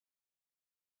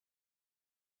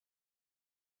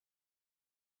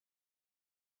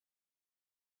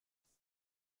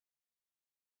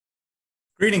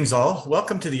Greetings all.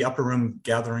 Welcome to the Upper Room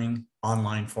Gathering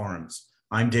online forums.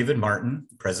 I'm David Martin,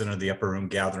 president of the Upper Room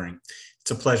Gathering. It's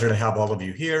a pleasure to have all of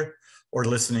you here or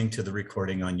listening to the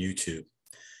recording on YouTube.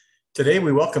 Today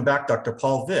we welcome back Dr.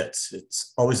 Paul Vitz.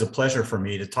 It's always a pleasure for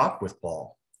me to talk with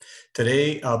Paul.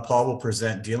 Today, Paul will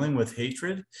present dealing with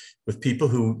hatred with people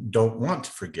who don't want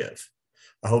to forgive.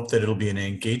 I hope that it'll be an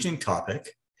engaging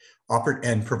topic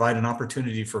and provide an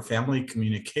opportunity for family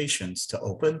communications to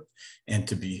open and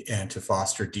to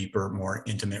foster deeper, more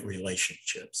intimate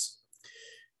relationships.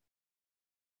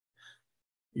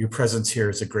 Your presence here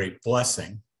is a great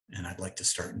blessing, and I'd like to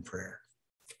start in prayer.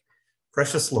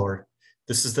 Precious Lord,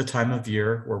 this is the time of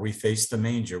year where we face the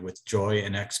manger with joy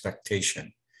and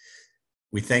expectation.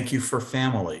 We thank you for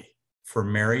family, for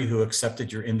Mary, who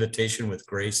accepted your invitation with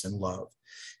grace and love,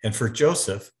 and for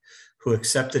Joseph, who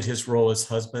accepted his role as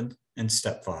husband and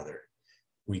stepfather.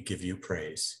 We give you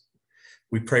praise.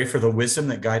 We pray for the wisdom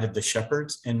that guided the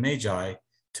shepherds and magi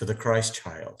to the Christ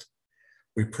child.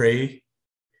 We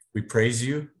praise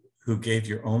you, who gave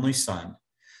your only Son,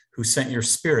 who sent your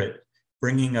Spirit,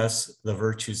 bringing us the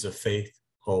virtues of faith,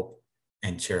 hope,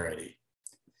 and charity.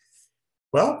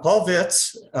 Well, Paul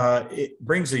Vitz it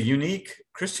brings a unique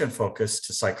Christian focus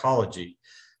to psychology.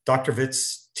 Dr.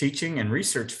 Vitz's teaching and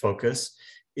research focus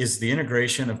is the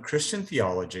integration of Christian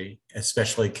theology,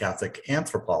 especially Catholic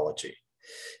anthropology.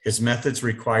 His methods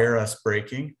require us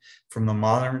breaking from the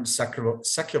modern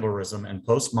secularism and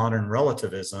postmodern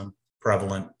relativism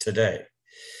prevalent today.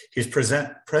 He's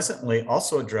presently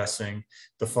also addressing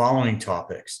the following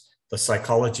topics: the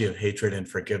psychology of hatred and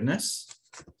forgiveness,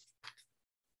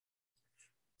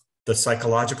 the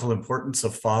psychological importance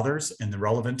of fathers and the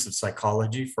relevance of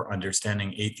psychology for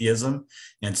understanding atheism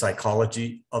and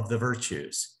psychology of the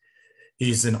virtues.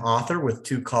 He's an author with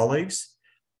two colleagues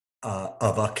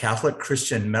of a Catholic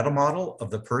Christian meta model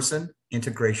of the person,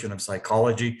 integration of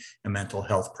psychology and mental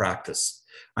health practice.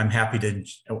 I'm happy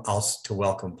to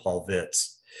welcome Paul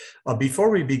Vitz.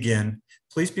 Before we begin,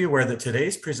 please be aware that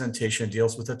today's presentation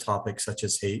deals with a topic such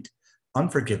as hate,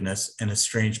 unforgiveness, and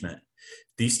estrangement.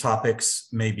 These topics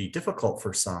may be difficult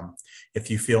for some. If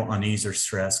you feel unease or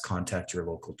stress, contact your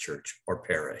local church or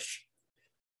parish.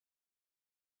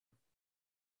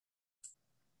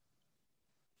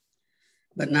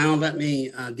 But now let me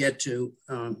get to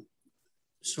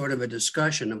sort of a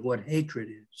discussion of what hatred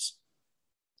is.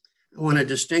 I want to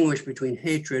distinguish between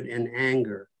hatred and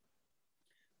anger.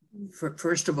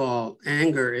 First of all,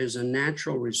 anger is a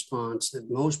natural response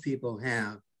that most people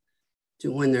have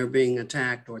to when they're being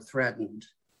attacked or threatened.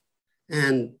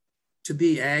 And to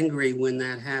be angry when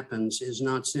that happens is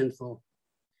not sinful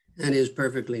and is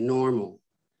perfectly normal.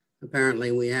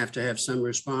 Apparently, we have to have some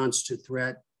response to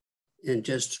threat and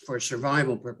just for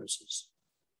survival purposes.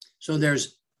 So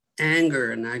there's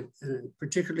anger, and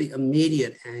particularly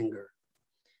immediate anger.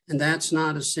 And that's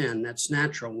not a sin. That's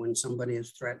natural when somebody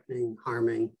is threatening,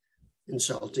 harming,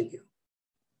 insulting you.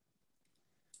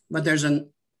 But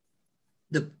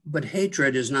but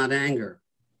hatred is not anger.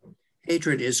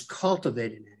 Hatred is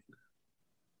cultivated anger.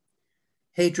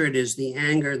 Hatred is the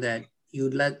anger that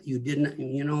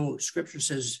Scripture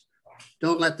says,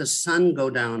 don't let the sun go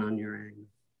down on your anger.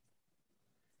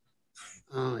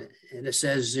 And it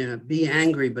says, be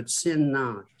angry, but sin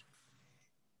not.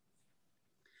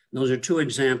 Those are two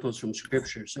examples from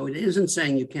Scripture. So it isn't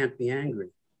saying you can't be angry,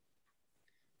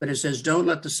 but it says, don't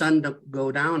let the sun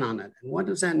go down on it. And what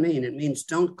does that mean? It means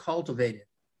don't cultivate it.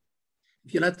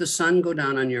 If you let the sun go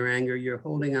down on your anger, you're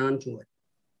holding on to it.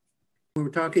 We're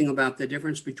talking about the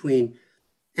difference between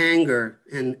anger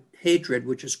and hatred,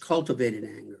 which is cultivated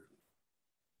anger.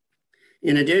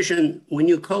 In addition, when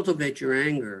you cultivate your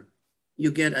anger, you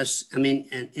get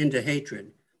into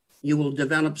hatred. You will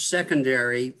develop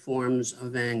secondary forms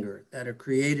of anger that are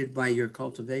created by your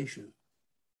cultivation.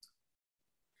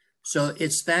 So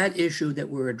it's that issue that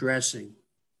we're addressing.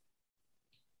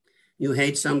 You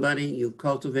hate somebody, you've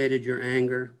cultivated your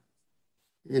anger,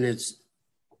 and it's,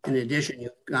 in addition,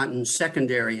 you've gotten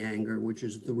secondary anger, which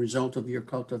is the result of your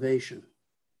cultivation.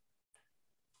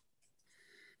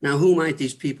 Now, who might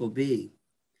these people be?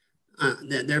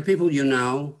 They're people you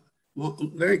know. Well,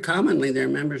 very commonly, they're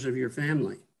members of your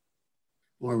family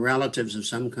or relatives of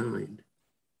some kind.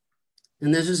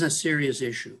 And this is a serious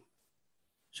issue.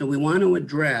 So we want to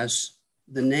address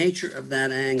the nature of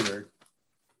that anger,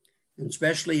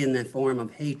 especially in the form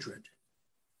of hatred,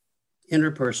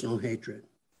 interpersonal hatred.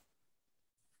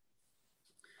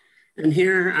 And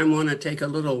here I want to take a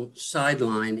little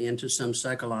sideline into some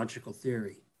psychological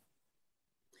theory,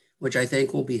 which I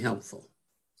think will be helpful.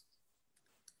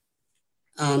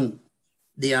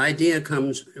 The idea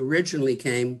originally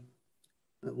came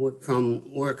from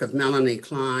work of Melanie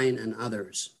Klein and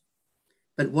others.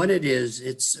 But what it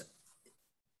is,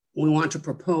 we want to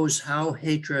propose how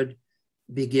hatred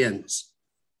begins.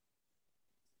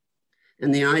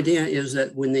 And the idea is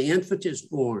that when the infant is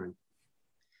born,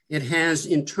 it has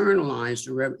internalized,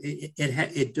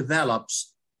 it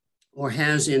develops or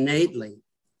has innately,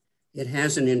 it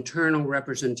has an internal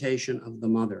representation of the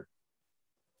mother.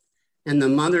 And the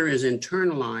mother is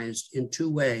internalized in two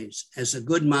ways, as a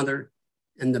good mother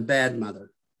and the bad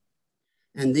mother.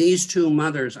 And these two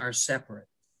mothers are separate,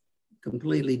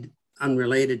 completely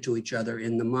unrelated to each other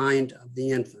in the mind of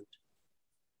the infant.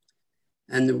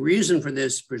 And the reason for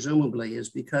this, presumably, is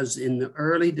because in the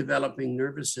early developing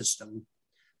nervous system,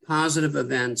 positive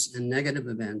events and negative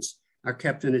events are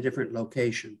kept in a different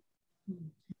location.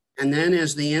 And then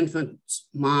as the infant's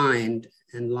mind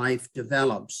and life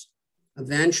develops,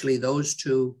 eventually those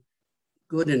two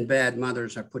good and bad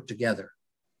mothers are put together.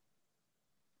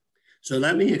 So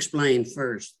let me explain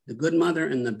first. The good mother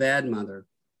and the bad mother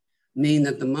mean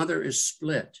that the mother is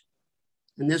split.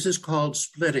 And this is called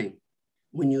splitting.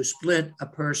 When you split a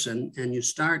person and you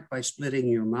start by splitting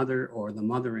your mother or the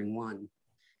mothering one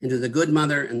into the good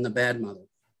mother and the bad mother.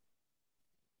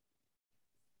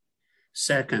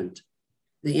 Second,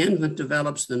 the infant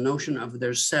develops the notion of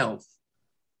their self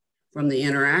from the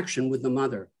interaction with the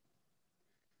mother.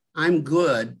 I'm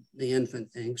good, the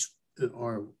infant thinks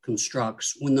or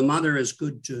constructs, when the mother is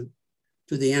good to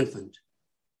the infant.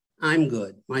 I'm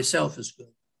good, myself is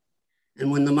good.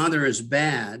 And when the mother is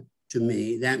bad to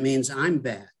me, that means I'm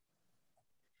bad.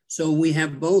 So we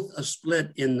have both a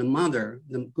split in the mother,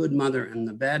 the good mother and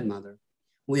the bad mother.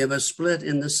 We have a split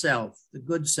in the self, the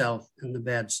good self and the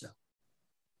bad self.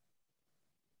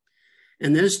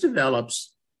 And this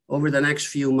develops over the next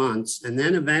few months. And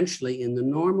then eventually, in the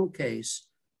normal case,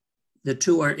 the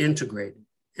two are integrated.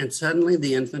 And suddenly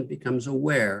the infant becomes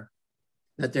aware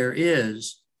that there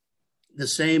is the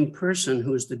same person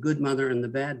who is the good mother and the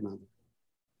bad mother.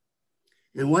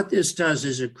 And what this does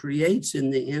is it creates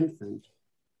in the infant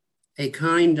a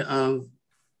kind of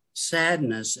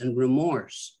sadness and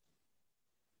remorse.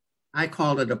 I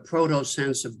call it a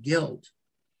proto-sense of guilt.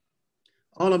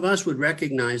 All of us would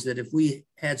recognize that if we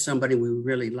had somebody we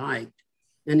really liked,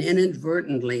 and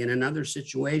inadvertently in another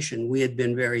situation, we had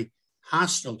been very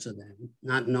hostile to them,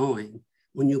 not knowing,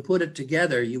 when you put it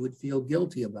together, you would feel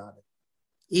guilty about it,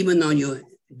 even though you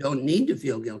don't need to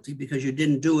feel guilty because you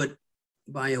didn't do it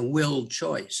by a willed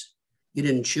choice. You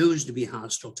didn't choose to be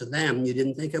hostile to them. You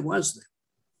didn't think it was them.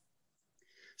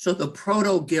 So the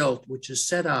proto-guilt, which is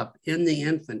set up in the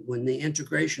infant when the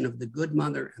integration of the good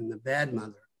mother and the bad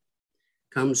mother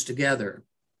comes together,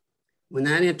 when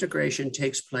that integration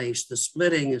takes place, the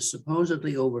splitting is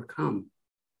supposedly overcome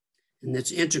and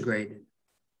it's integrated.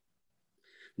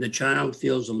 The child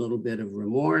feels a little bit of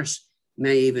remorse,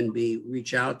 may even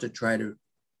reach out to try to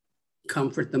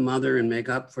comfort the mother and make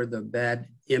up for the bad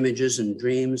images and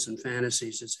dreams and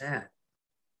fantasies it's had.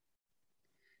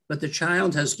 But the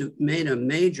child has made a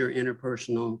major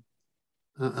interpersonal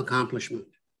accomplishment.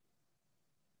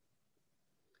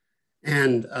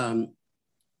 And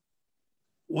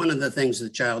one of the things the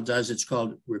child does, it's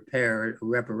called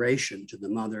reparation to the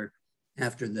mother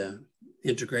after the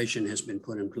integration has been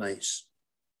put in place.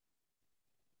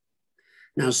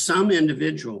 Now, some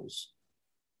individuals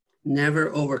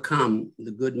never overcome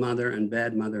the good mother and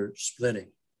bad mother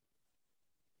splitting.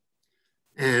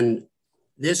 And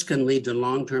this can lead to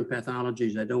long-term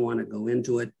pathologies. I don't want to go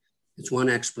into it. It's one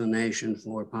explanation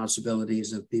for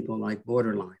possibilities of people like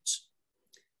borderlines.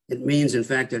 It means, in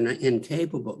fact, they're not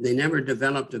incapable. They never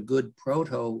developed a good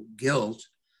proto-guilt,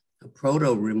 a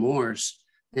proto-remorse,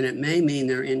 and it may mean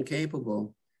they're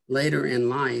incapable later in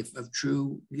life of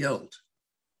true guilt.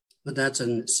 But that's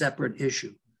a separate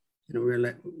issue.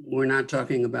 We're not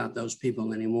talking about those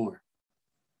people anymore.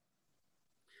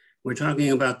 We're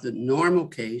talking about the normal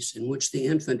case in which the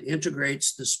infant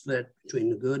integrates the split between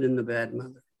the good and the bad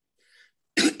mother.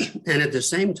 And at the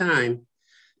same time,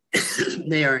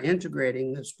 they are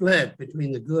integrating the split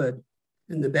between the good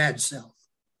and the bad self.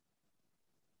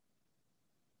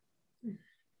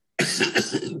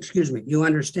 Excuse me, you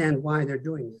understand why they're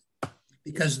doing that.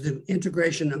 Because the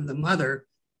integration of the mother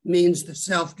means the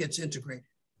self gets integrated.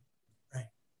 Right.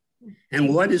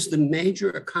 And what is the major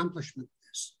accomplishment of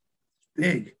this?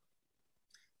 Big.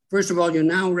 First of all, you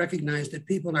now recognize that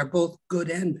people are both good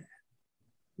and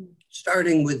bad,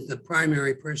 starting with the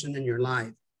primary person in your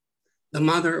life, the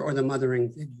mother or the mothering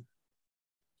figure.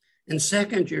 And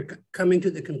second, you're coming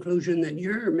to the conclusion that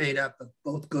you're made up of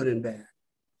both good and bad.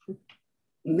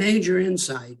 Major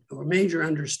insight or major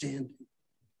understanding.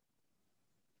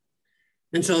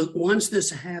 And so once this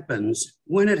happens,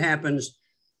 when it happens,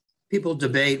 people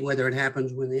debate whether it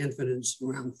happens when the infant is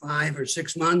around 5 or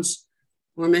 6 months,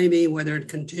 or maybe whether it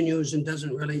continues and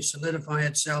doesn't really solidify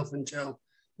itself until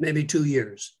maybe 2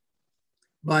 years.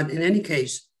 But in any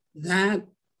case, that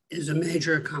is a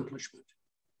major accomplishment.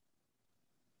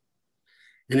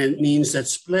 And it means that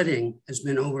splitting has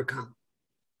been overcome.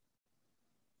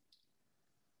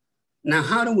 Now,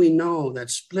 how do we know that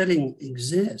splitting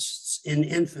exists in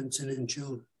infants and in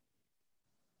children?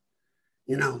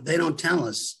 You know, they don't tell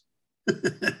us.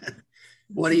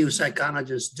 What are you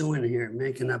psychologists doing here?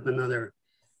 Making up another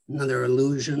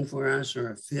illusion for us,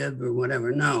 or a fib or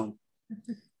whatever? No.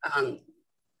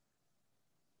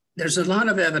 There's a lot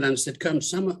of evidence that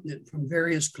comes from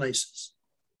various places.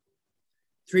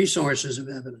 3 sources of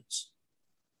evidence.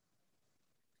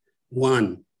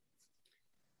 1,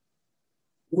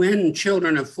 when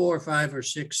children of 4, 5, or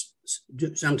 6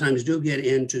 sometimes do get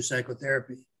into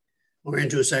psychotherapy or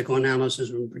into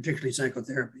psychoanalysis, or particularly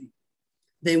psychotherapy,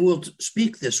 they will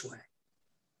speak this way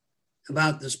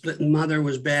about the split. Mother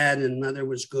was bad and mother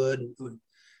was good,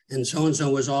 and so-and-so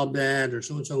was all bad, or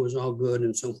so-and-so was all good,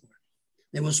 and so forth.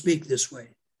 They will speak this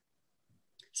way.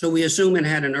 So we assume it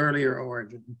had an earlier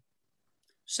origin.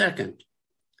 Second,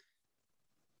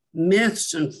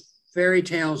 myths and fairy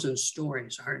tales and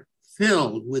stories are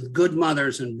filled with good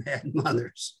mothers and bad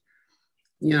mothers.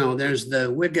 You know, there's the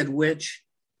wicked witch,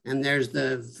 and there's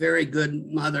the very good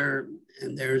mother,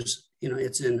 and there's, you know,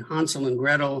 it's in Hansel and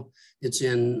Gretel, it's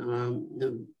in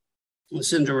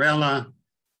Cinderella,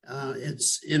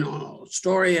 it's in all,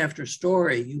 story after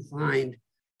story you find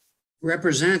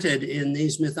represented in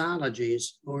these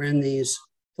mythologies or in these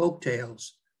folk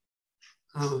tales,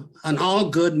 an all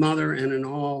good mother and an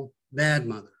all bad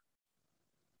mother,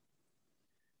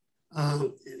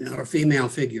 or female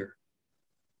figure.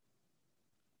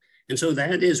 And so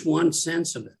that is one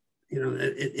sense of it. You know,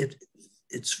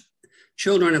 it's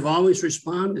children have always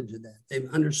responded to that.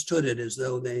 They've understood it as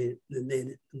though they'd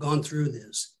gone through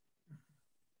this.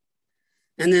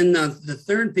 And then the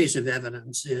third piece of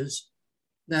evidence is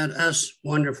that us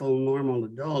wonderful, normal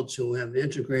adults who have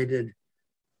integrated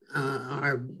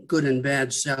our good and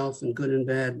bad self and good and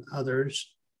bad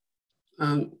others,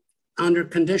 under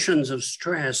conditions of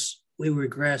stress, we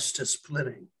regress to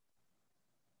splitting.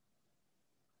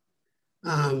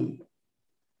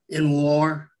 In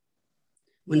war,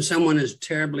 when someone has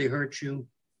terribly hurt you,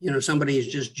 you know, somebody has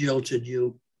just jilted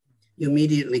you, you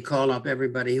immediately call up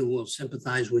everybody who will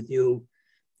sympathize with you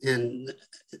and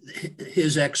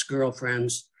his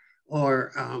ex-girlfriends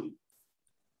or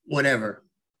whatever.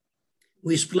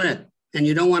 We split, and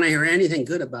you don't want to hear anything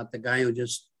good about the guy who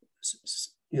just,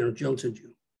 you know, jilted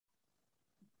you.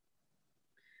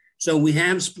 So we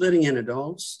have splitting in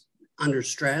adults under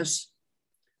stress.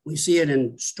 We see it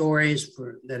in stories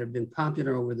that have been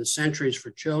popular over the centuries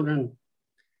for children.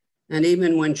 And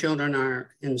even when children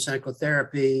are in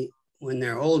psychotherapy, when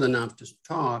they're old enough to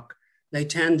talk, they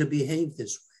tend to behave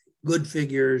this way. Good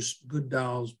figures, good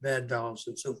dolls, bad dolls,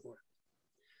 and so forth.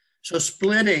 So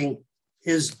splitting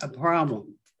is a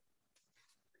problem.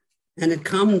 And it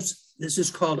comes, this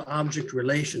is called object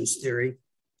relations theory.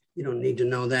 You don't need to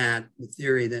know that, the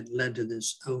theory that led to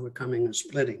this overcoming of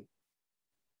splitting.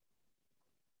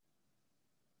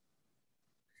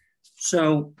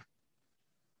 So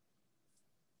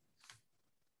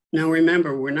now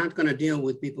remember, we're not going to deal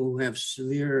with people who have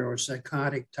severe or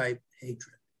psychotic type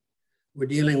hatred. We're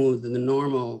dealing with the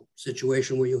normal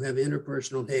situation where you have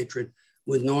interpersonal hatred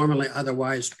with normally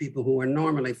otherwise people who are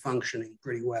normally functioning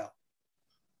pretty well.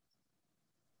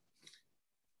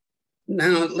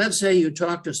 Now, let's say you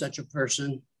talk to such a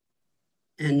person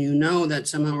and you know that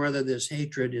somehow or other this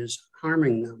hatred is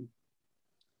harming them,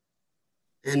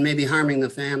 and maybe harming the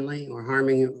family or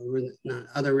harming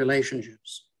other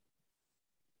relationships.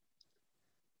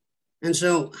 And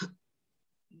so,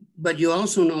 but you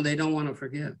also know they don't want to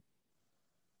forgive.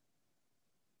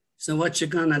 So what you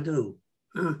gonna do?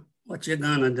 Huh? What you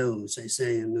gonna do, as they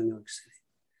say in New York City.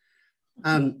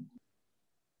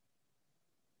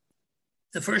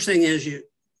 The first thing is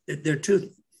there are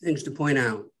 2 things to point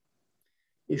out.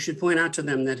 You should point out to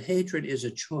them that hatred is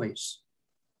a choice.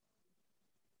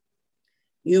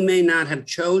 You may not have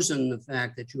chosen the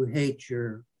fact that you hate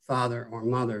your father or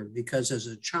mother because as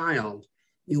a child,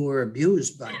 you were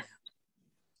abused by them.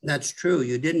 That's true.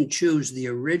 You didn't choose the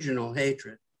original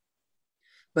hatred,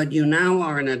 but you now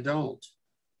are an adult.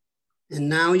 And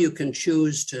now you can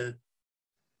choose to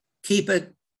keep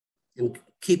it and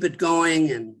keep it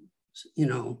going and, you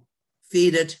know,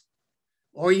 feed it.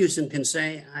 Or you can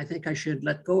say, I think I should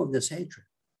let go of this hatred.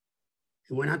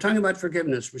 And we're not talking about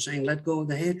forgiveness. We're saying let go of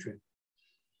the hatred.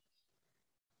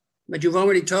 But you've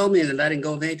already told me that letting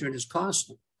go of hatred is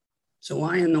costly. So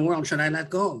why in the world should I let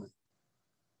go of it?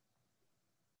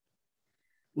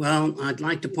 Well, I'd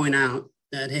like to point out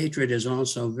that hatred is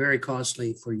also very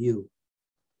costly for you.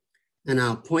 And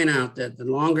I'll point out that the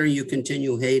longer you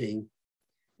continue hating,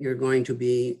 you're going to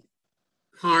be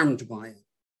harmed by it.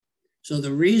 So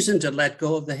the reason to let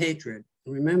go of the hatred,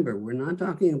 remember, we're not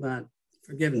talking about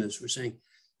forgiveness. We're saying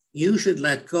you should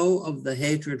let go of the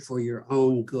hatred for your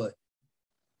own good,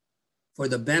 for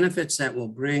the benefits that will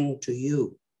bring to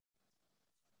you.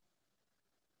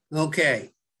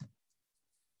 Okay.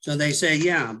 So they say,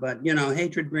 yeah, but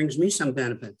hatred brings me some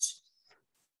benefits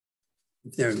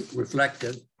if they're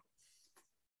reflective.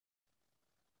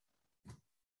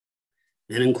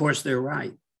 And of course, they're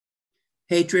right.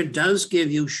 Hatred does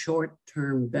give you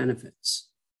short-term benefits,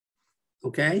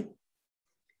 okay?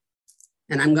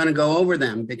 And I'm going to go over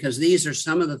them because these are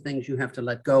some of the things you have to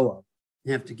let go of.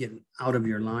 You have to get out of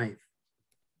your life.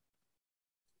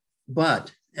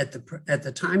 But at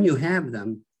the time you have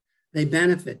them, they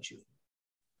benefit you.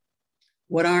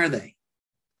 What are they?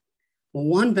 Well,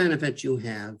 one benefit you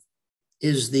have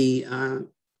is the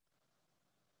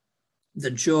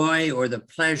joy or the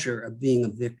pleasure of being a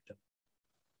victim.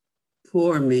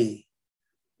 Poor me.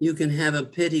 You can have a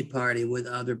pity party with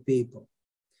other people.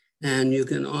 And you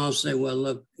can all say, well,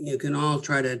 look, you can all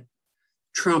try to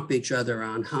trump each other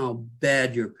on how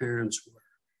bad your parents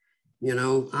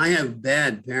were. I have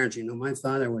bad parents. My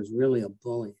father was really a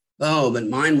bully. Oh, but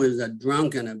mine was a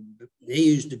drunk and he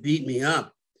used to beat me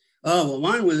up. Oh, well,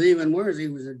 mine was even worse. He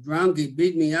was a drunk. He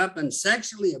beat me up and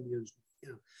sexually abused me.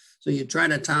 So you try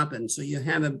to top it. And so you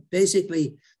have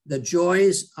basically the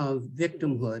joys of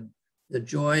victimhood, the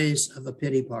joys of a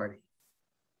pity party.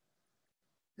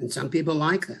 And some people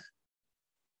like that.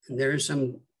 And there is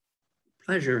some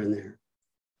pleasure in there.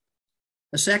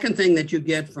 The second thing that you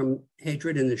get from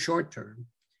hatred in the short term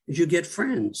is you get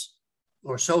friends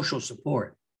or social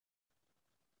support.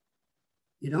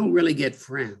 You don't really get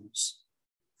friends.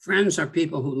 Friends are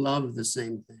people who love the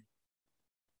same thing.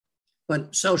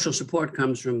 But social support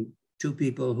comes from two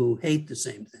people who hate the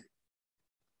same thing.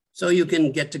 So you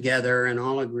can get together and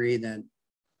all agree that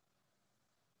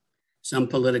some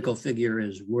political figure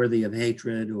is worthy of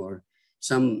hatred, or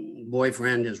some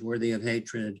boyfriend is worthy of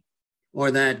hatred, or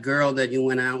that girl that you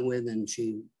went out with and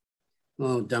she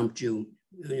dumped you,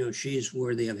 she's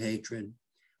worthy of hatred.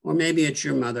 Or maybe it's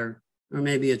your mother, or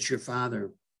maybe it's your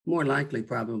father. More likely,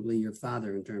 probably your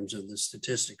father in terms of the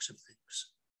statistics of things.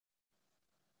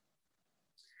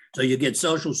 So you get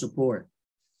social support.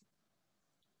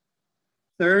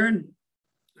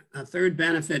 A third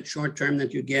benefit short-term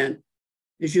that you get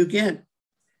is you get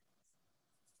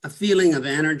a feeling of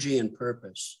energy and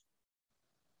purpose.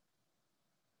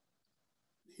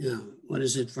 What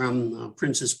is it from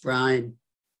Princess Bride?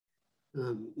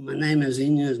 My name is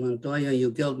Inez Montoya.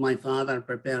 You killed my father,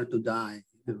 prepare to die.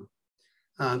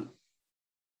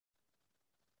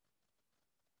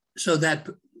 So that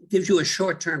gives you a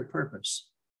short-term purpose.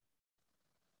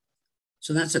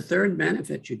 So that's a third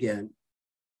benefit you get.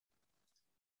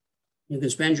 You can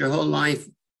spend your whole life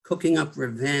cooking up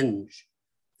revenge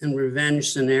and revenge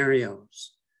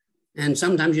scenarios. And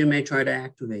sometimes you may try to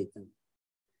activate them.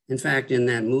 In fact, in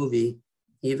that movie,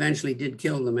 he eventually did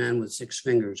kill the man with 6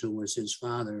 fingers who was his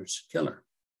father's killer.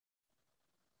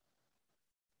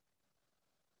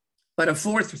 But a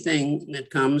fourth thing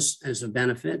that comes as a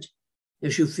benefit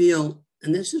is you feel,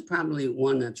 and this is probably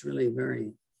one that's really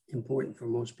very important for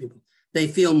most people, they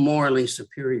feel morally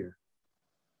superior.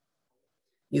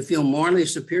 You feel morally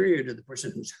superior to the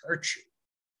person who's hurt you.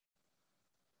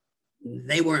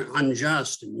 They were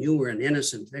unjust and you were an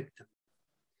innocent victim.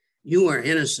 You are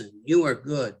innocent, you are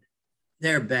good,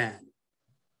 they're bad.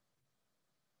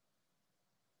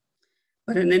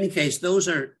 But in any case, those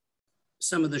are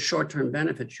some of the short-term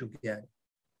benefits you get.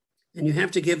 And you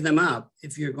have to give them up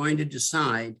if you're going to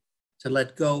decide to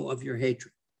let go of your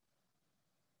hatred.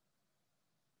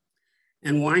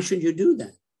 And why should you do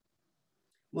that?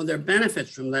 Well, there are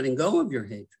benefits from letting go of your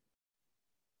hatred.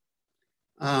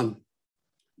 Well,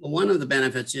 one of the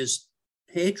benefits is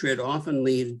hatred often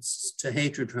leads to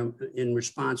hatred in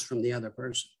response from the other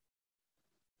person.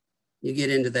 You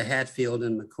get into the Hatfield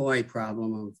and McCoy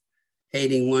problem of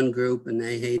hating one group and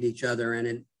they hate each other, and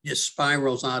it just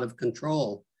spirals out of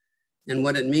control. And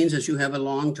what it means is you have a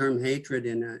long-term hatred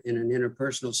in an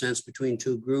interpersonal sense between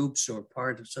two groups or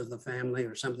parts of the family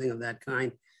or something of that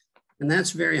kind. And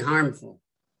that's very harmful.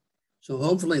 So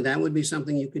hopefully that would be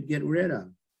something you could get rid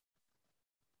of.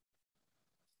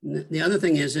 The other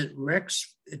thing is it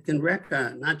can wreck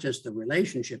not just the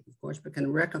relationship, of course, but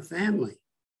can wreck a family.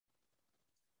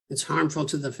 It's harmful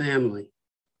to the family.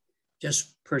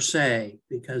 just per se,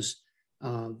 because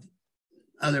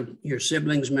your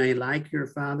siblings may like your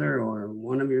father, or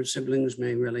one of your siblings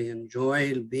may really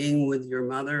enjoy being with your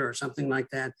mother or something like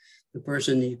that, the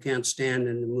person you can't stand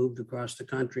and moved across the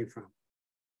country from.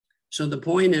 So the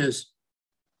point is,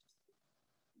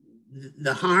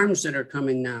 the harms that are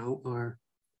coming now are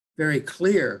very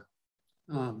clear.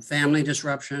 Family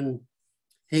disruption,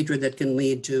 hatred that can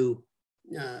lead to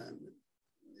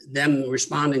them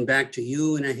responding back to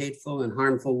you in a hateful and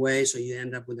harmful way, so you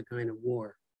end up with a kind of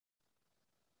war.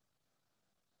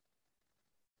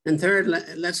 And third,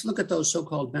 let's look at those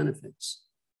so-called benefits.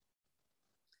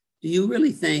 Do you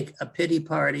really think a pity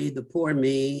party, the poor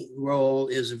me role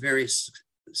is a very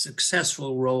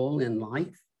successful role in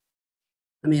life?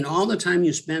 I mean, all the time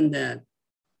you spend that,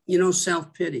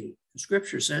 self-pity, the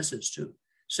scripture says this too.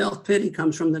 Self-pity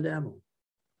comes from the devil.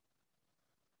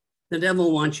 The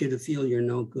devil wants you to feel you're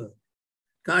no good.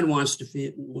 God wants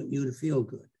you to feel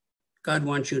good. God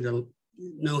wants you to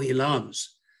know he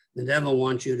loves. The devil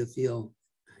wants you to feel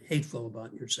hateful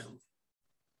about yourself.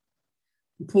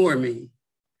 Poor me.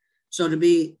 So to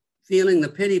be feeling the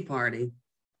pity party,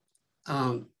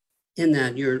 in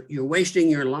that you're wasting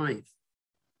your life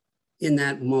in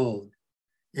that mode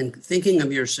and thinking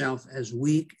of yourself as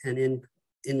weak and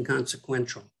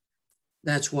inconsequential.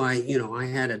 That's why, I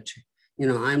had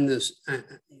I'm the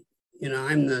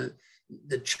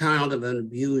child of an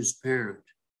abused parent.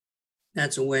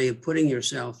 That's a way of putting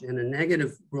yourself in a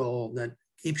negative role that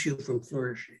keeps you from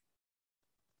flourishing.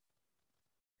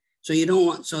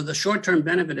 So the short-term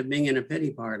benefit of being in a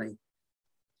pity party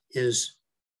is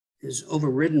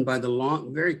overridden by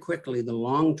very quickly the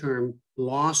long-term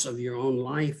loss of your own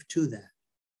life to that.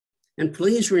 And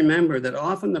please remember that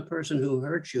often the person who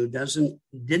hurt you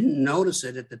didn't notice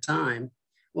it at the time,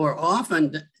 or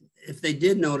often, if they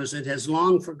did notice it, has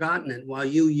long forgotten it, while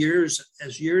you,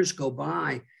 as years go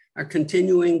by, are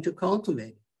continuing to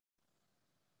cultivate it.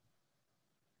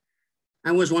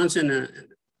 I was once in a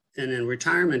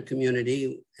retirement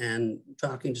community and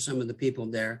talking to some of the people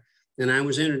there, and I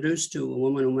was introduced to a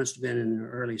woman who must have been in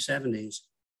her early 70s.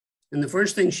 And the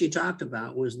first thing she talked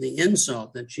about was the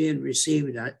insult that she had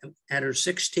received at her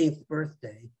 16th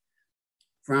birthday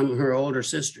from her older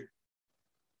sister.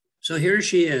 So here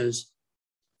she is,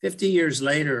 50 years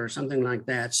later or something like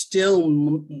that, still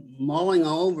mulling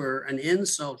over an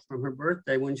insult from her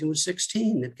birthday when she was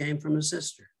 16 that came from a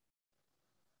sister.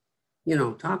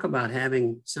 Talk about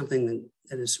having something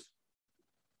that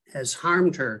has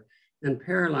harmed her and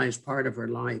paralyzed part of her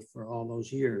life for all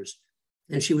those years.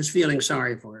 And she was feeling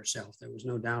sorry for herself. There was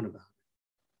no doubt about it.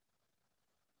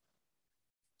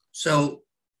 So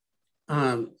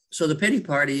the pity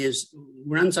party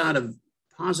runs out of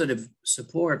positive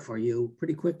support for you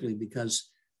pretty quickly, because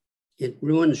it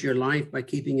ruins your life by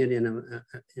keeping it in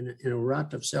a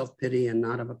rut of self-pity and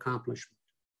not of accomplishment.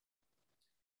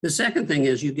 The second thing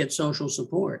is you get social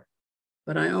support.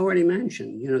 But I already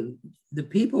mentioned,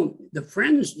 the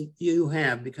friends you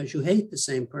have because you hate the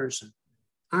same person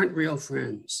aren't real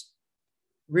friends.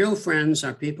 Real friends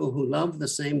are people who love the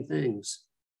same things,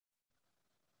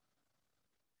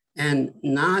 and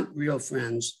not real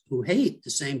friends who hate the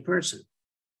same person.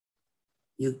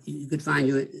 You could find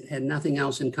you had nothing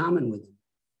else in common with them.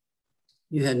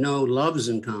 You had no loves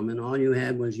in common. All you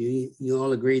had was you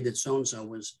all agreed that so-and-so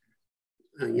was,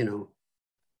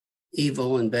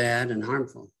 evil and bad and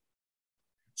harmful.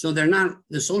 So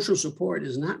the social support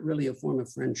is not really a form of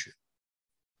friendship.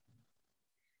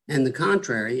 And the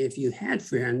contrary, if you had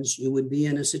friends, you would be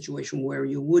in a situation where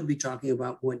you would be talking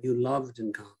about what you loved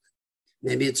in common.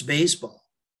 Maybe it's baseball,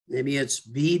 maybe it's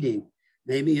beading,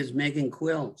 maybe it's making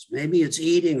quilts, maybe it's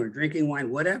eating or drinking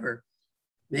wine, whatever.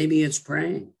 Maybe it's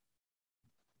praying.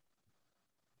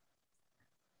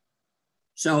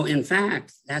 So in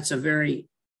fact, that's a very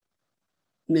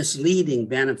misleading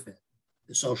benefit,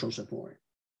 the social support.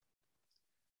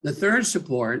 The third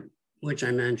support, which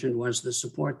I mentioned, was the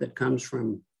support that comes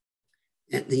from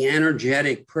the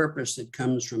energetic purpose that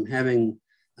comes from having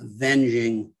a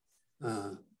avenging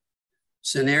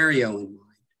scenario in mind.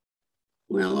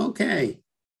 Well, okay,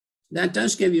 that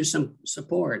does give you some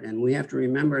support. And we have to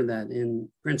remember that in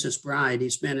Princess Bride, he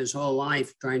spent his whole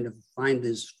life trying to find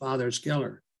his father's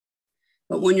killer.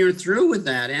 But when you're through with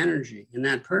that energy and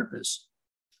that purpose,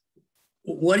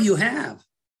 what do you have?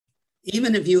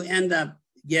 Even if you end up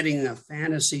getting a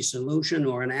fantasy solution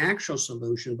or an actual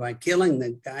solution by killing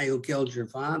the guy who killed your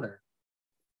father,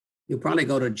 you'll probably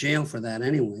go to jail for that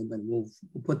anyway, but we'll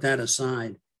put that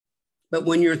aside. But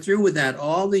when you're through with that,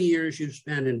 all the years you've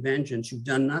spent in vengeance, you've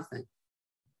done nothing.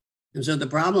 And so the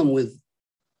problem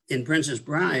in Princess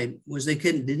Bride was they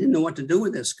didn't know what to do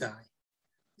with this guy.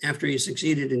 after he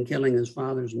succeeded in killing his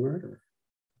father's murderer.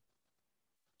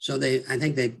 So I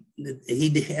think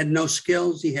he had no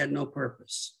skills, he had no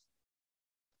purpose.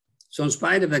 So in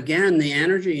spite of, again, the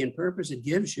energy and purpose it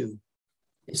gives you,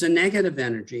 it's a negative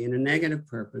energy and a negative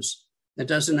purpose that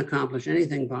doesn't accomplish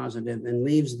anything positive and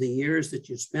leaves the years that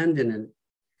you spend in it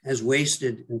as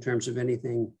wasted in terms of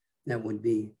anything that would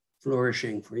be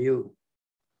flourishing for you.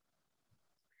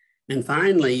 And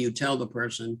finally, you tell the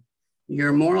person,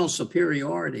 your moral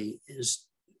superiority is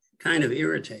kind of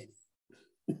irritating.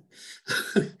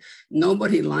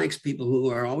 Nobody likes people who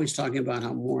are always talking about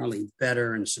how morally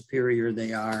better and superior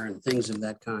they are and things of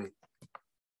that kind.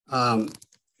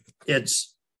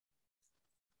 It's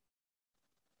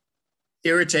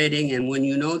irritating, and when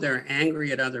you know they're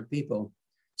angry at other people,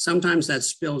 sometimes that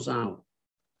spills out,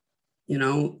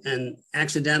 and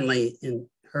accidentally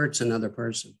hurts another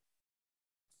person.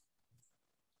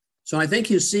 So I think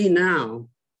you see now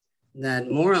that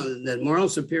moral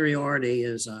superiority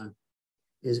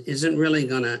isn't really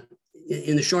going to,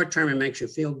 in the short term, it makes you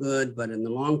feel good, but in the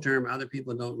long term, other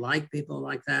people don't like people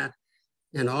like that.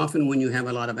 And often when you have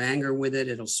a lot of anger with it,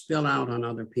 it'll spill out on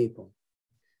other people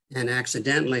and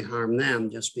accidentally harm them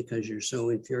just because you're so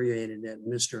infuriated at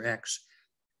Mr. X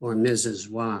or Mrs.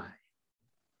 Y,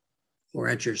 or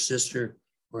at your sister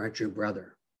or at your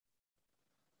brother.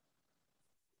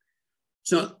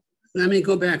 So let me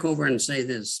go back over and say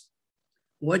this.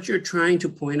 What you're trying to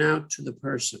point out to the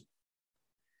person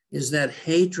is that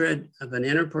hatred of an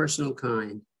interpersonal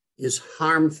kind is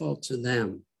harmful to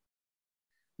them,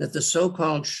 that the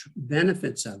so-called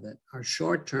benefits of it are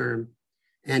short-term,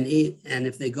 and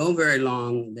if they go very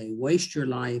long, they waste your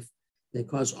life, they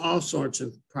cause all sorts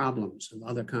of problems of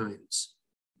other kinds.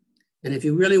 And if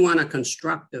you really want a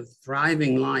constructive,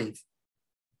 thriving life,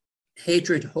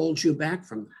 hatred holds you back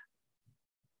from that.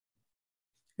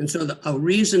 And so a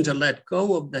reason to let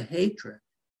go of the hatred,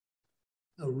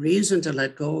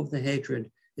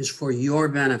 is for your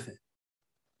benefit.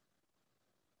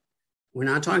 We're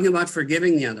not talking about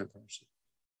forgiving the other person.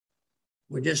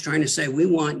 We're just trying to say, we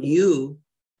want you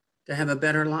to have a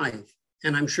better life.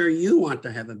 And I'm sure you want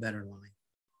to have a better life.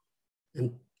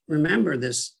 And remember,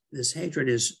 this hatred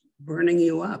is burning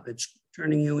you up. It's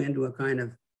turning you into a kind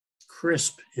of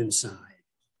crisp inside.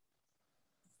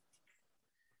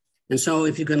 And so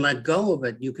if you can let go of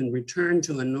it, you can return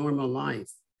to a normal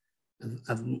life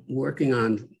of working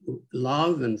on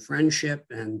love and friendship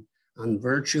and on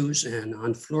virtues and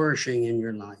on flourishing in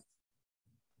your life.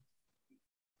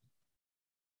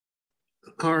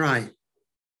 All right.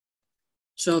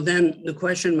 So then the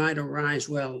question might arise,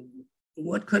 well,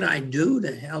 what could I do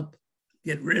to help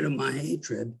get rid of my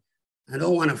hatred? I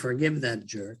don't want to forgive that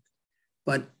jerk,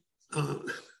 but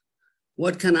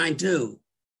what can I do?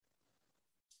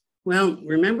 Well,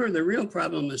 remember, the real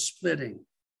problem is splitting.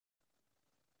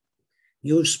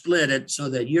 You split it so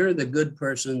that you're the good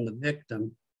person, the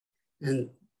victim, and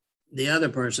the other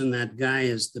person, that guy,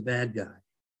 is the bad guy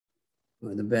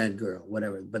or the bad girl,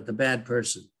 whatever, but the bad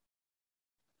person.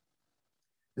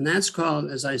 And that's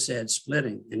called, as I said,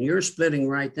 splitting. And you're splitting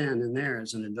right then and there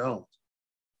as an adult.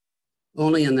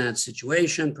 Only in that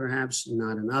situation, perhaps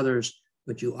not in others,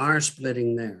 but you are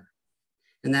splitting there.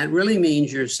 And that really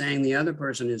means you're saying the other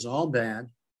person is all bad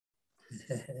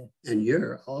and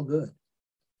you're all good.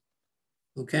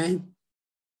 Okay?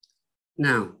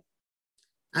 Now,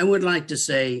 I would like to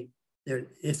say that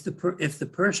if the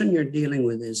person you're dealing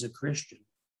with is a Christian,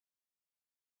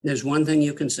 there's one thing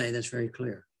you can say that's very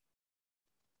clear.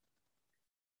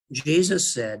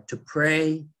 Jesus said to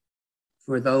pray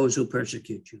for those who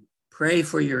persecute you. Pray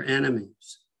for your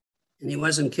enemies. And he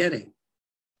wasn't kidding.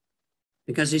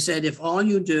 Because he said, if all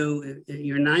you do, if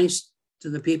you're nice to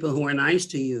the people who are nice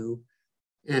to you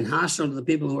and hostile to the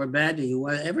people who are bad to you,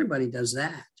 well, everybody does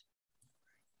that.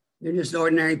 You're just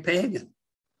ordinary pagan,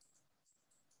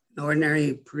 an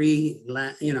ordinary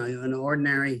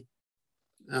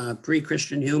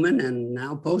pre-Christian human, and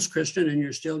now post-Christian, and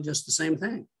you're still just the same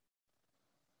thing.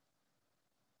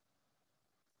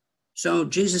 So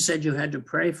Jesus said you had to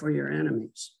pray for your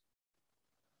enemies,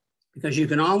 because you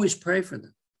can always pray for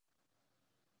them.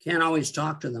 Can't always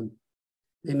talk to them.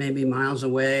 They may be miles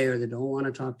away or they don't want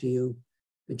to talk to you,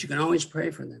 but you can always pray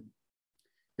for them.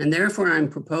 And therefore, I'm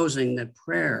proposing that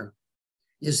prayer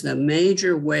is the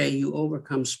major way you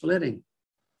overcome splitting.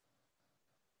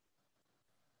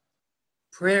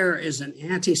 Prayer is an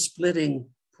anti-splitting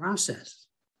process.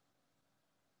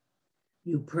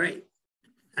 You pray.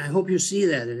 I hope you see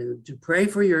that. To pray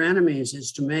for your enemies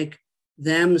is to make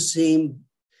them seem,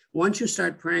 once you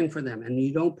start praying for them, and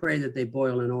you don't pray that they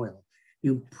boil in oil,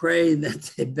 you pray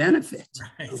that they benefit,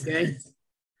 right. Okay?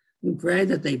 You pray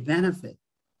that they benefit.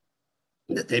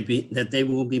 that they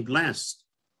will be blessed.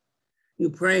 You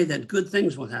pray that good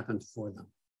things will happen for them.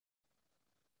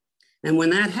 And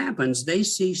when that happens, they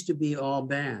cease to be all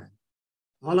bad.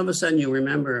 All of a sudden, you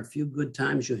remember a few good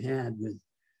times you had with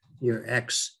your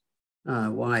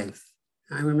ex-wife.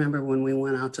 I remember when we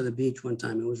went out to the beach one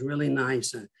time, it was really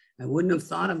nice. I wouldn't have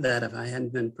thought of that if I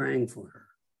hadn't been praying for her.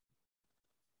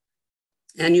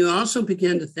 And you also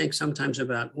begin to think sometimes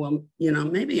about, well,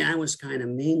 maybe I was kind of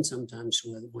mean sometimes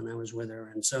when I was with her.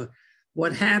 And so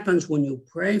what happens when you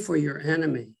pray for your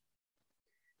enemy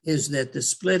is that the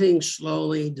splitting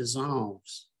slowly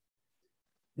dissolves.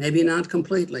 Maybe not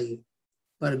completely,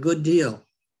 but a good deal.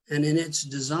 And in its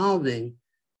dissolving,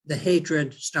 the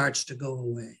hatred starts to go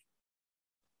away.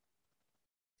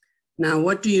 Now,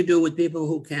 what do you do with people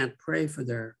who can't pray for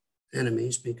their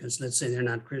enemies? Because let's say they're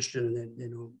not Christian and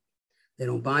they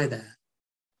don't buy that.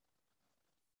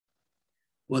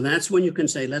 Well, that's when you can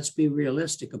say, let's be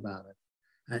realistic about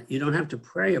it. You don't have to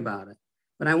pray about it,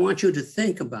 but I want you to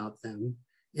think about them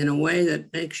in a way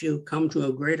that makes you come to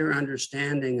a greater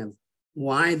understanding of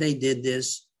why they did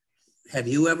this. Have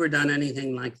you ever done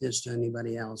anything like this to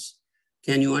anybody else?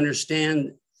 Can you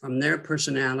understand from their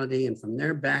personality and from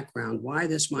their background why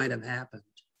this might have happened?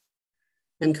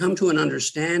 And come to an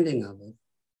understanding of it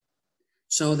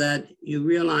so that you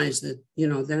realize that,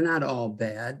 they're not all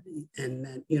bad and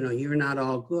that, you're not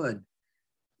all good.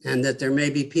 And that there may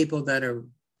be people that are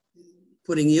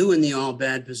putting you in the all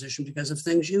bad position because of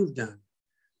things you've done.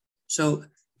 So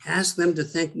ask them to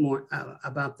think more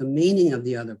about the meaning of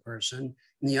the other person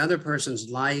and the other person's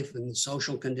life and the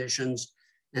social conditions.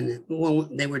 And well,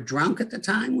 they were drunk at the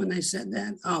time when they said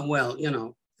that. Oh, well,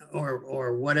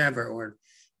 or whatever, or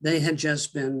they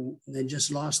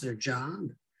just lost their job.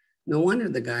 No wonder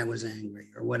the guy was angry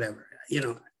or whatever.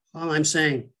 All I'm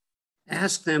saying,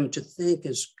 ask them to think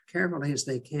as carefully as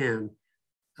they can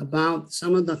about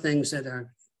some of the things that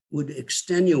would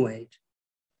extenuate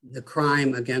the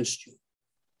crime against you.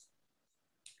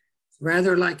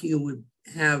 Rather like you would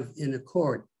have in a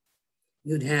court,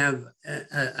 you'd have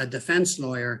a defense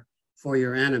lawyer for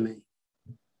your enemy.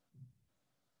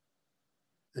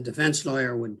 A defense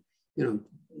lawyer would,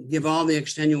 give all the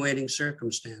extenuating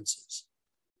circumstances,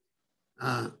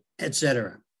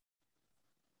 etc.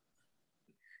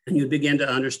 And you begin to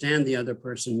understand the other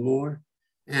person more.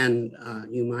 And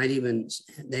you might even,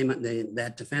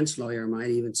 that defense lawyer might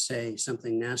even say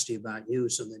something nasty about you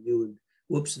so that you would,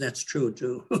 whoops, that's true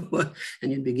too.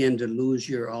 And you begin to lose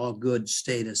your all good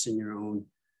status in your own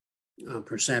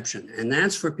perception. And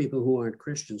that's for people who aren't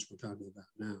Christians we're talking about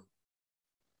now.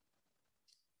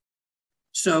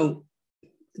 So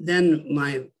then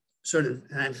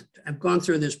I've gone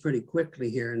through this pretty quickly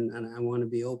here, and I want to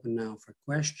be open now for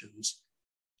questions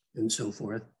and so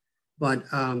forth. But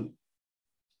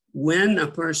when a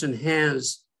person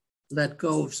has let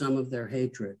go of some of their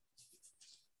hatred,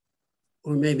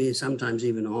 or maybe sometimes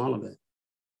even all of it,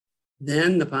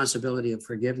 then the possibility of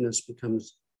forgiveness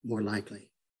becomes more likely.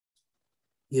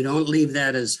 You don't leave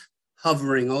that as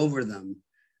hovering over them,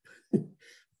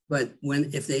 but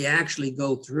if they actually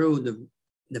go through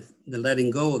the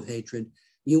letting go of hatred,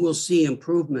 you will see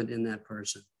improvement in that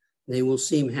person. They will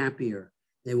seem happier.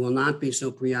 They will not be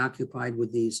so preoccupied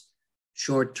with these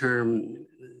short-term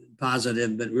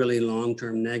positive, but really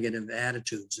long-term negative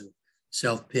attitudes of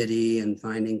self-pity and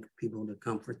finding people to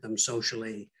comfort them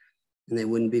socially. And they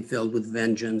wouldn't be filled with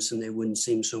vengeance, and they wouldn't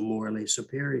seem so morally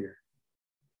superior.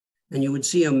 And you would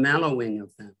see a mellowing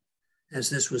of them as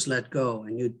this was let go.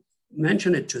 And you'd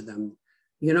mention it to them.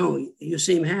 You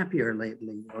seem happier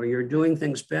lately, or you're doing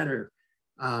things better.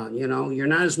 You're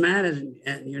not as mad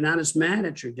at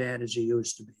your dad as you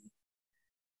used to be.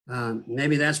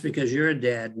 Maybe that's because you're a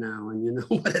dad now and you know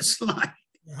what it's like.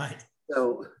 Right.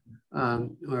 So,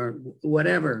 or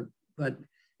whatever,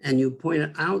 and you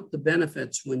point out the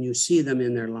benefits when you see them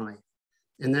in their life,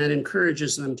 and that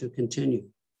encourages them to continue.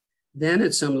 Then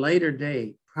at some later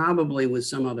date, probably with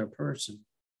some other person,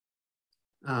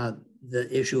 the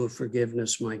issue of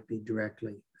forgiveness might be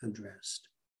directly addressed.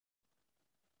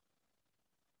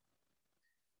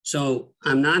 So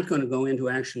I'm not going to go into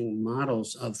actual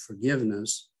models of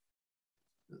forgiveness.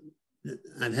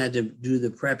 I've had to do the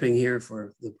prepping here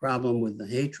for the problem with the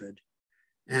hatred.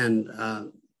 And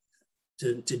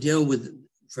to deal with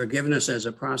forgiveness as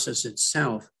a process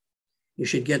itself, you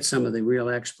should get some of the real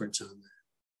experts on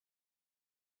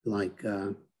that. Like,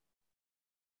 there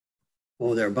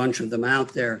are a bunch of them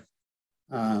out there.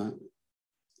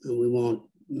 We won't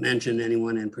mention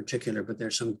anyone in particular, but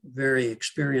there's some very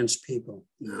experienced people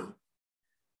now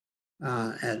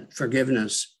at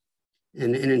forgiveness.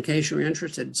 And in case you're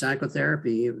interested,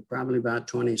 psychotherapy, probably about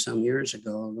 20 some years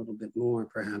ago, a little bit more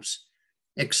perhaps,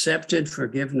 accepted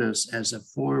forgiveness as a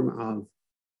form of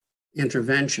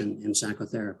intervention in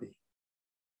psychotherapy.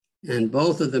 And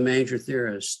both of the major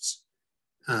theorists,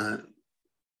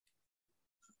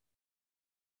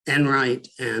 Enright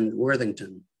and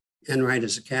Worthington. Enright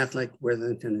is a Catholic,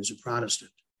 Worthington is a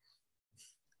Protestant.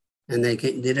 And they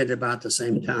did it about the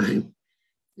same time.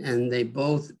 And they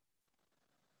both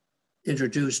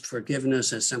introduced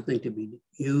forgiveness as something to be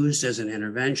used as an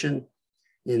intervention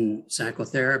in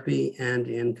psychotherapy and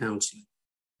in counseling.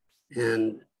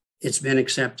 And it's been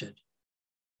accepted.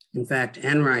 In fact,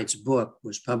 Enright's book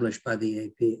was published by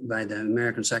the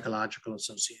American Psychological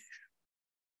Association.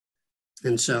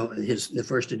 And so the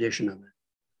first edition of it.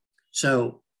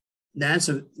 So that's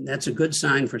a good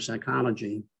sign for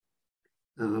psychology.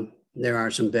 There are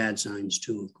some bad signs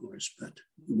too, of course, but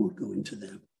we won't go into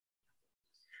them.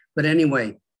 But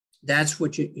anyway, that's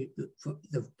what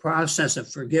the process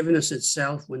of forgiveness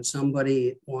itself, when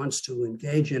somebody wants to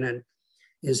engage in it,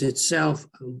 is itself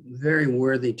a very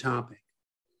worthy topic.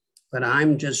 But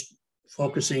I'm just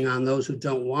focusing on those who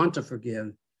don't want to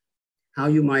forgive, how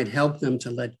you might help them to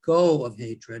let go of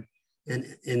hatred and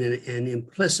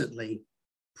implicitly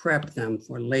prep them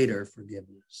for later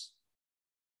forgiveness.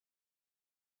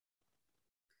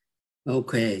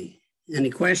 Okay, any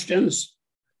questions?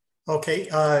 Okay,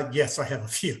 yes, I have a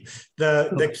few.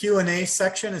 The Q&A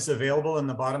section is available in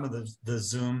the bottom of the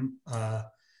Zoom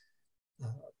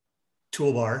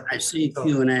toolbar. I see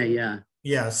Q&A, yeah.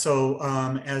 Yeah, so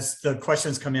as the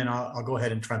questions come in, I'll go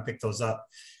ahead and try and pick those up,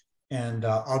 and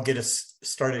I'll get us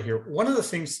started here. One of the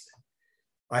things,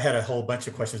 I had a whole bunch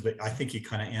of questions, but I think you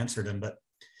kind of answered them. But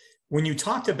when you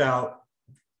talked about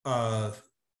the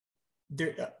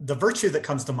virtue that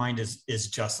comes to mind is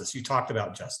justice. You talked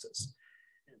about justice.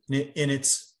 And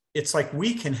it's like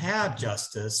we can have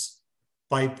justice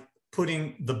by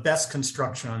putting the best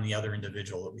construction on the other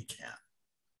individual that we can.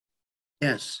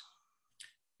 Yes.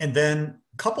 And then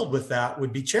coupled with that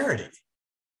would be charity.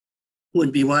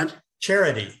 Would be what?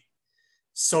 Charity.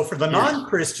 So for the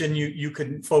non-Christian, you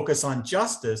can focus on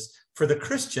justice. For the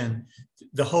Christian,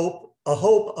 a hope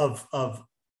of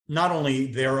not only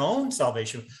their own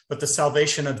salvation, but the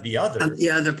salvation of the other. Of the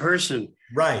other person.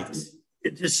 Right.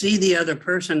 To see the other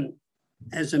person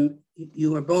as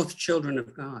you are both children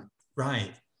of God.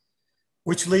 Right.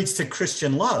 Which leads to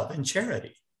Christian love and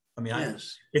charity. I mean,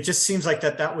 yes. It just seems like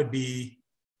that would be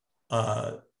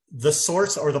the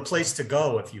source or the place to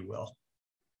go, if you will.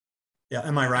 Yeah,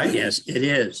 am I right? Yes, it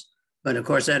is. But of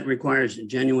course, that requires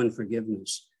genuine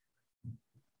forgiveness.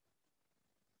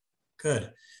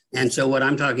 Good. And so what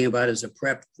I'm talking about is a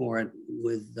prep for it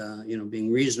with,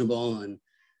 being reasonable and,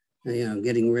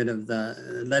 getting rid of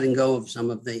letting go of some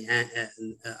of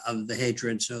the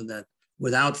hatred, so that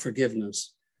without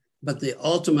forgiveness, but the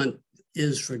ultimate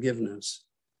is forgiveness,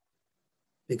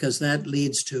 because that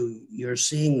leads to your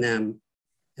seeing them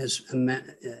as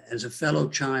a fellow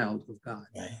child of God,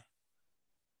 right,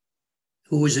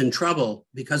 who is in trouble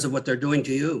because of what they're doing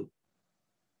to you.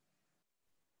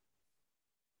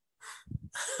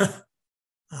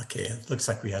 Okay, it looks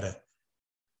like we had a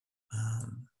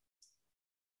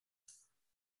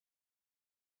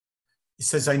he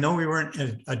says, I know we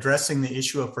weren't addressing the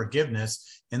issue of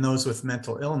forgiveness in those with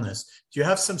mental illness. Do you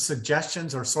have some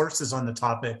suggestions or sources on the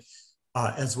topic,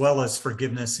 as well as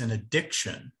forgiveness in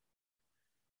addiction?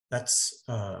 That's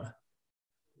well,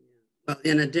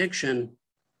 in addiction,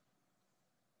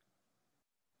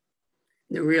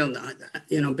 the real,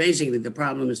 basically the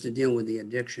problem is to deal with the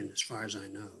addiction, as far as I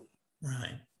know.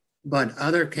 Right. But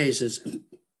other cases,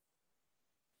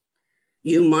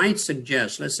 you might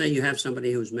suggest, let's say you have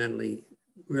somebody who's mentally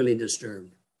really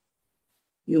disturbed.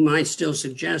 You might still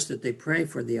suggest that they pray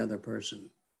for the other person,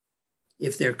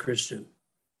 if they're Christian,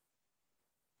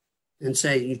 and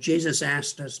say, Jesus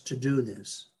asked us to do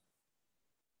this.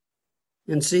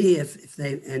 And see if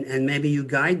they, and maybe you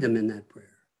guide them in that prayer.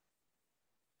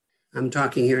 I'm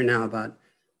talking here now about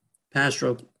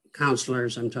pastoral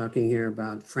counselors. I'm talking here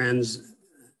about friends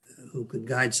who could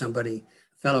guide somebody,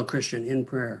 fellow Christian, in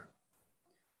prayer.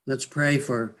 Let's pray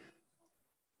for,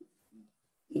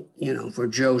 for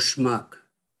Joe Schmuck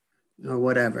or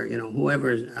whatever,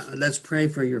 whoever. Let's pray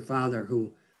for your father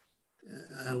who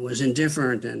was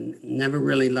indifferent and never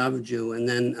really loved you and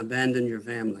then abandoned your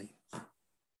family.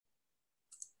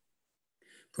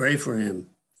 Pray for him.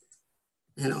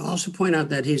 And also point out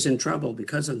that he's in trouble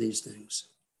because of these things.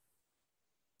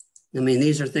 I mean,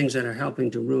 these are things that are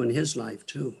helping to ruin his life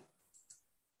too.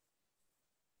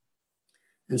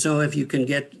 And so if you can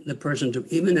get the person to,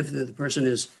 even if the person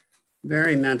is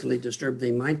very mentally disturbed,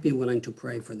 they might be willing to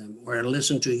pray for them or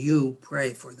listen to you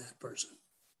pray for that person.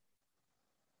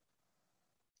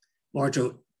 Or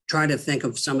to try to think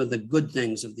of some of the good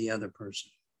things of the other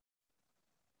person.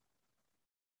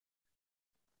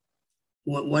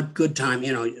 What good time,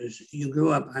 you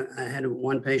grew up, I had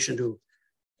one patient who was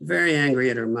very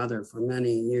angry at her mother for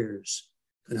many years,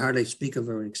 could hardly speak of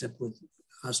her except with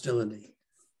hostility.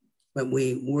 But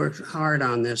we worked hard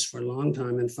on this for a long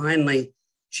time. And finally,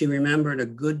 she remembered a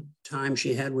good time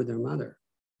she had with her mother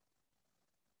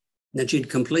that she'd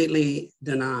completely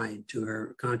denied to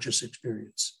her conscious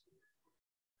experience.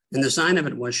 And the sign of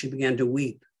it was she began to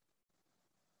weep.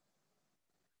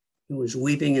 She was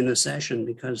weeping in the session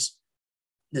because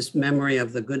this memory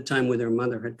of the good time with her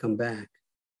mother had come back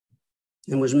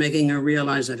and was making her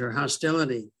realize that her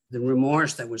hostility, the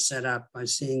remorse that was set up by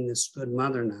seeing this good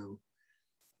mother now,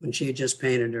 when she had just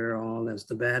painted her all as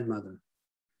the bad mother,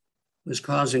 was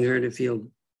causing her to feel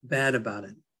bad about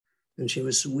it. And she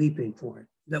was weeping for it.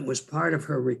 That was part of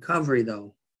her recovery,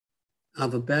 though,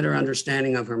 of a better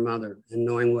understanding of her mother and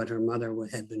knowing what her mother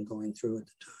had been going through at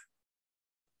the time.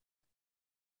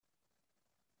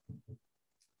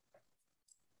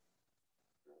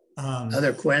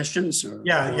 Other questions?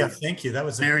 Yeah, thank you. That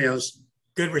was scenarios.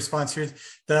 Good response here.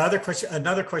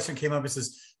 Another question came up. It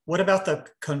says, what about the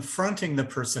confronting the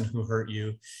person who hurt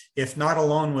you, if not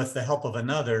alone with the help of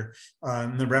another?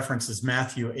 The reference is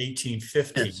Matthew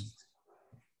 18:50. Yes.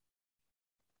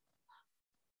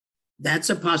 That's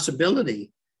a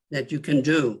possibility that you can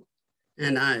do.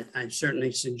 And I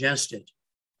certainly suggest it,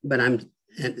 but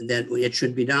that it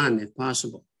should be done if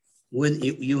possible. With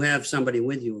you have somebody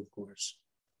with you, of course.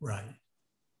 Right.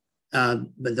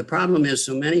 But the problem is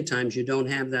so many times you don't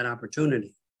have that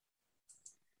opportunity.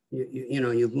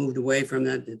 You've moved away from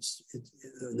that. It's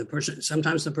the person,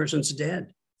 sometimes the person's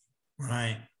dead.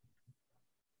 Right.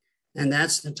 And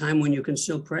that's the time when you can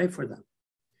still pray for them.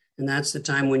 And that's the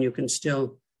time when you can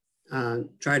still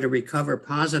try to recover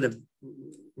positive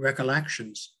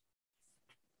recollections.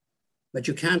 But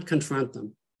you can't confront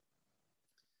them.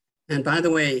 And by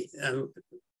the way,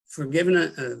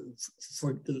 forgiveness,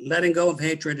 for letting go of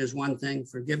hatred is one thing,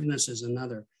 forgiveness is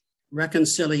another.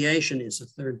 Reconciliation is a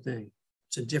third thing.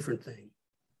 It's a different thing.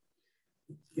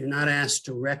 You're not asked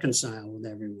to reconcile with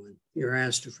everyone. You're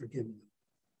asked to forgive them.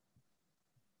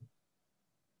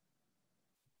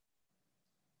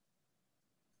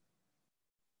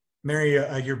 Mary,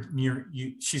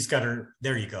 she's got her,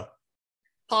 there you go.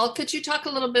 Paul, could you talk a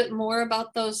little bit more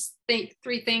about those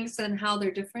three things and how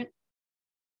they're different?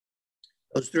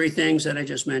 Those three things that I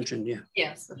just mentioned, yeah.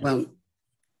 Yes. Well,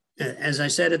 as I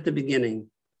said at the beginning,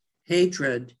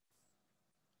 hatred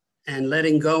and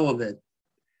letting go of it,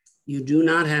 you do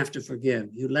not have to forgive.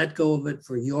 You let go of it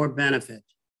for your benefit,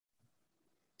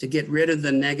 to get rid of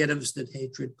the negatives that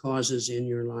hatred causes in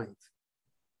your life.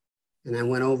 And I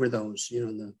went over those,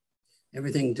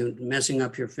 everything to messing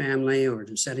up your family or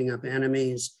to setting up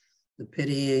enemies, the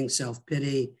pitying,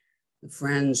 self-pity, the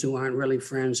friends who aren't really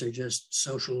friends, are just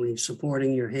socially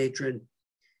supporting your hatred,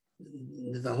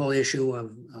 the whole issue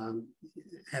of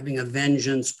having a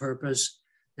vengeance purpose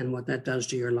and what that does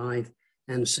to your life,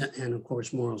 and of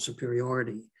course, moral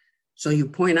superiority. So you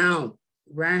point out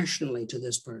rationally to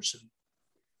this person,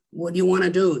 what do you want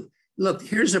to do? Look,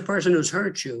 here's a person who's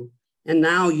hurt you, and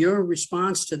now your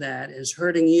response to that is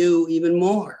hurting you even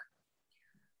more.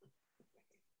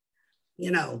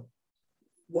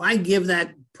 Why give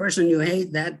that person you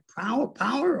hate that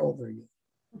power over you?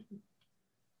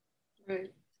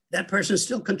 Right. That person's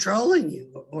still controlling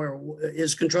you, or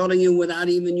is controlling you without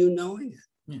even you knowing it.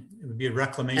 Yeah, it would be a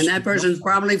reclamation. And that person's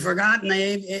probably forgotten,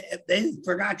 they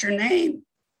forgot your name,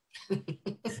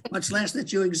 much less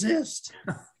that you exist.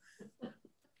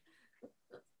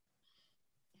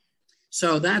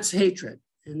 So that's hatred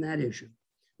and that issue.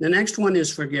 The next one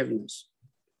is forgiveness.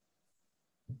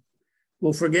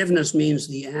 Well, forgiveness means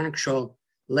the actual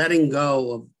letting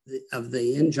go of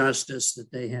the injustice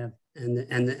that they have and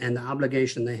the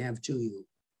obligation they have to you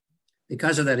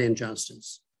because of that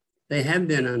injustice. They have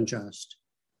been unjust.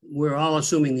 We're all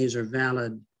assuming these are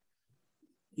valid.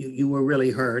 You were really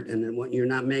hurt, and you're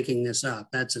not making this up.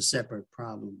 That's a separate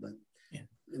problem. But yeah,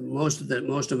 most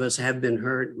of us have been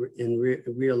hurt in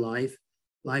real life.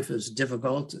 Life is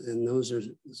difficult, and those are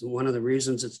one of the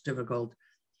reasons it's difficult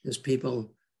is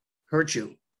people hurt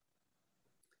you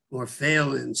or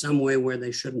fail in some way where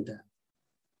they shouldn't have.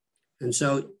 And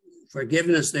so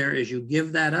forgiveness there is you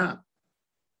give that up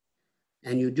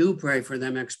and you do pray for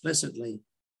them explicitly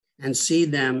and see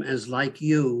them as, like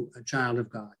you, a child of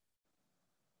God.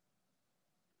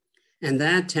 And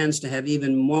that tends to have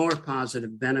even more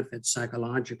positive benefits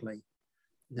psychologically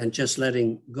than just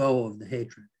letting go of the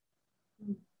hatred.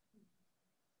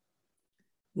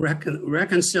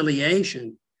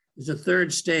 Reconciliation is a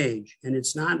third stage, and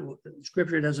it's not,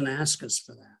 Scripture doesn't ask us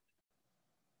for that.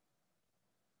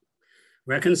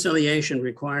 Reconciliation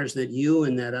requires that you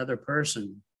and that other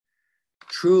person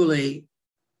truly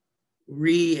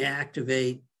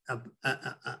reactivate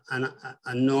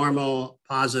a normal,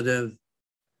 positive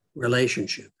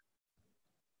relationship.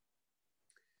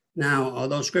 Now,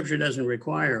 although Scripture doesn't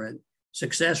require it,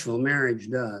 successful marriage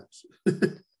does.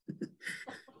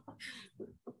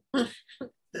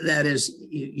 That is,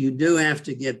 you do have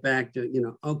to get back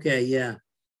to, okay, yeah,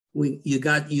 you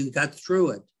got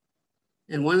through it.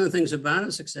 And one of the things about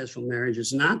a successful marriage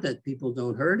is not that people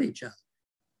don't hurt each other,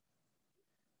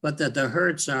 but that the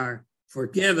hurts are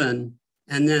forgiven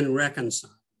and then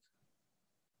reconciled.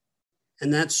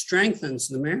 And that strengthens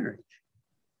the marriage.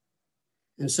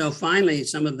 And so finally,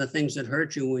 some of the things that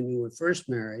hurt you when you were first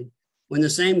married, when the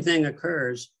same thing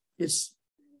occurs, it's,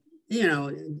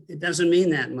 it doesn't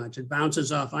mean that much. It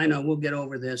bounces off. I know, we'll get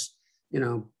over this.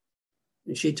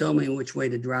 She told me which way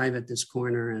to drive at this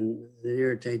corner, and it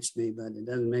irritates me, but it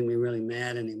doesn't make me really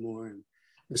mad anymore. And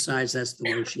besides, that's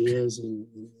the way she is, and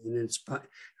it's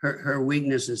her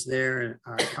weaknesses there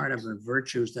are part of her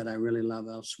virtues that I really love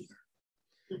elsewhere.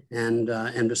 And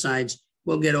besides,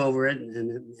 we'll get over it,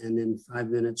 and in 5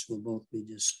 minutes we'll both be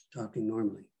just talking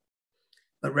normally.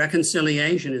 But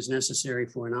reconciliation is necessary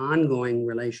for an ongoing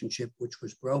relationship which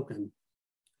was broken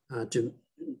to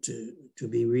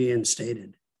be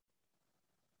reinstated.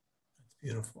 That's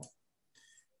beautiful.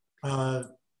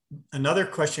 Another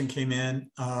question came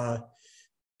in.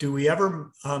 Do we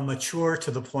ever mature to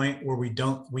the point where we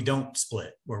don't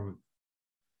split? Where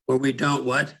we don't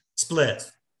what?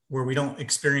 Split, where we don't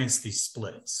experience these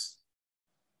splits?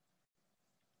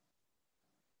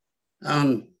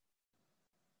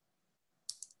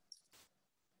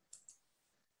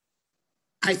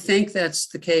 I think that's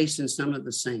the case in some of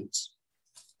the saints.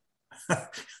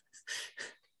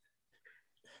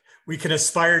 We can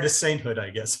aspire to sainthood,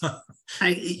 I guess.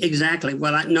 Exactly.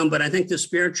 Well, no, but I think the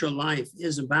spiritual life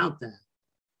is about that.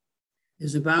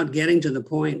 Is about getting to the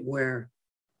point where,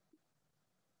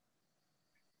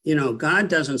 God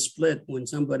doesn't split when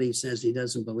somebody says he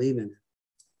doesn't believe in it.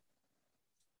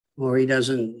 Or he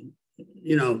doesn't,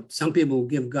 some people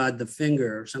give God the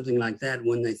finger or something like that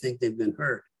when they think they've been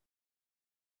hurt.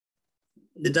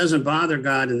 It doesn't bother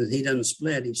God and that he doesn't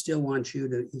split. He still wants you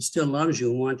to, he still loves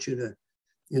you and wants you to,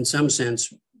 in some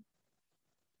sense,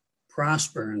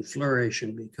 prosper and flourish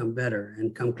and become better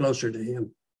and come closer to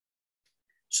him.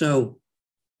 So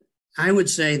I would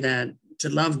say that to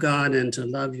love God and to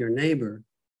love your neighbor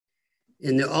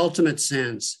in the ultimate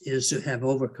sense is to have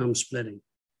overcome splitting.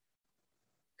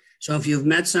 So if you've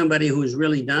met somebody who's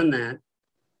really done that,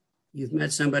 you've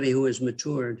met somebody who has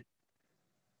matured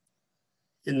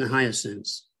in the highest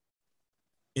sense.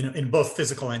 In both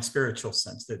physical and spiritual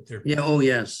sense, that they're, yeah, oh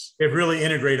yes, they've really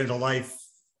integrated a life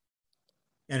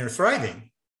and are thriving.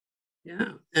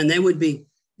 Yeah, and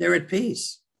they're at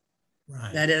peace.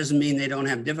 Right. That doesn't mean they don't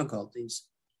have difficulties.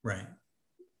 Right.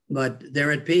 But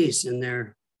they're at peace, and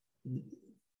they're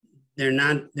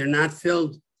not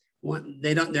filled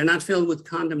with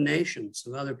condemnations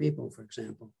of other people, for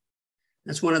example.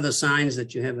 That's one of the signs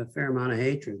that you have a fair amount of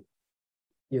hatred.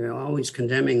 You're always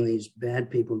condemning these bad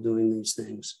people doing these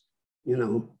things.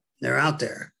 They're out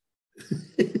there.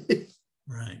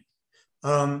 Right.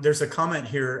 There's a comment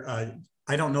here.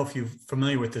 I don't know if you're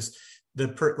familiar with this.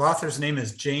 The author's name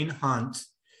is Jane Hunt,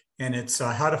 and it's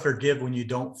How to Forgive When You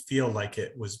Don't Feel Like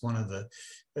It was one of the,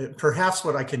 perhaps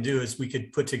what I can do is we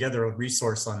could put together a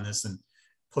resource on this and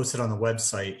post it on the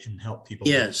website and help people.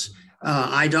 Yes.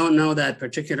 I don't know that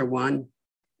particular one,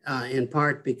 in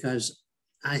part because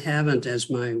I haven't, as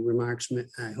my remarks,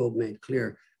 I hope, made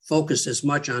clear, focused as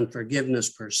much on forgiveness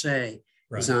per se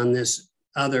as on this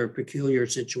other peculiar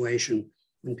situation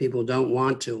when people don't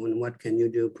want to, and what can you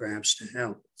do perhaps to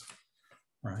help?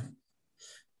 Right.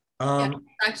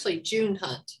 Actually, June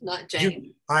Hunt, not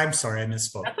Jane. I'm sorry, I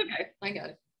misspoke. That's okay. I got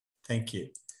it. Thank you.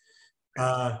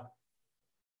 The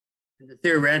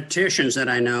theoreticians that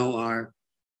I know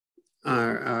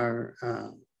are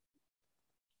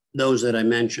those that I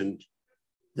mentioned.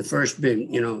 The first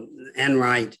big,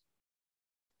 Enright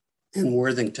and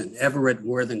Worthington, Everett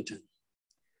Worthington.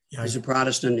 Yeah, he's a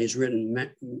Protestant. He's written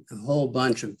a whole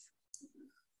bunch of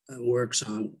works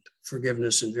on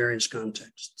forgiveness in various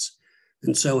contexts.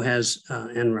 And so has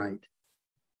Enright.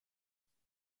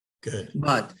 Good.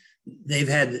 But they've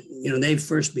had, they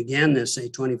first began this, say,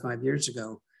 25 years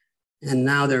ago. And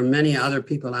now there are many other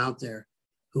people out there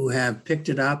who have picked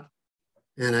it up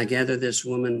And I gather this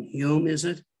woman, Hume, is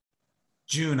it?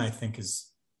 June, I think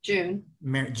is June.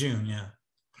 June, yeah.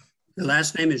 The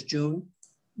last name is June?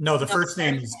 No, the first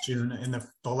name is June, and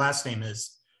the last name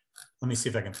is, let me see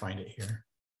if I can find it here.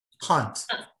 Hunt.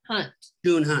 Hunt.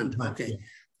 June Hunt, Hunt, okay.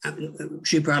 yeah.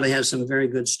 She probably has some very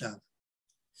good stuff.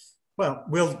 Well,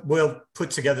 we'll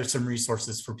put together some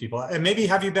resources for people and maybe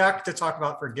have you back to talk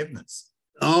about forgiveness.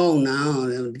 Oh,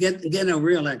 no, get a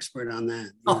real expert on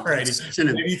that. All right. It's an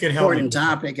Maybe you can help me. important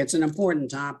topic. It's an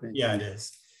important topic. Yeah, it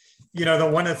is. You know, the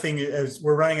one other thing is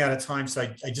we're running out of time, so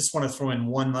I just want to throw in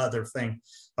one other thing.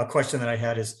 A question that I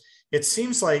had is, it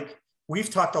seems like we've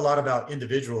talked a lot about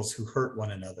individuals who hurt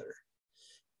one another.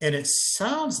 And it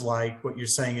sounds like what you're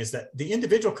saying is that the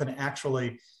individual can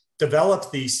actually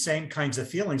develop these same kinds of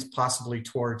feelings possibly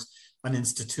towards an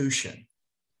institution.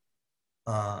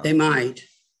 They might,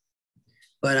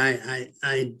 but I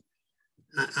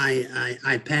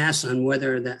pass on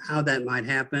whether how that might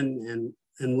happen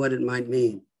and what it might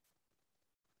mean.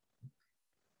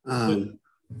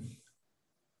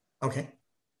 Okay.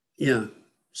 Yeah,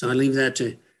 so I leave that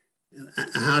to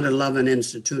how to love an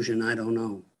institution. I don't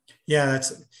know. Yeah,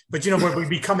 but you know, when we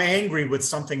become angry with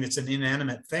something that's an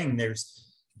inanimate thing,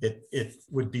 it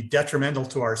would be detrimental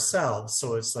to ourselves.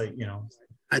 So it's like, you know.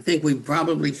 I think we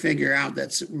probably figure out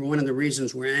that's one of the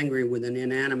reasons we're angry with an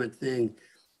inanimate thing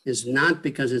is not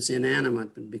because it's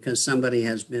inanimate, but because somebody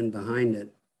has been behind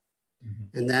it.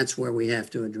 Mm-hmm. And that's where we have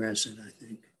to address it, I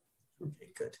think.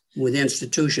 Okay, good. With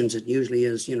institutions, it usually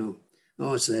is, you know,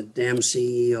 oh, it's that damn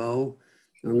CEO,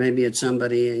 or maybe it's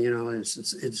somebody, you know,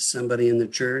 it's somebody in the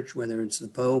church, whether it's the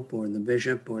Pope or the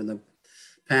bishop or the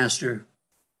pastor.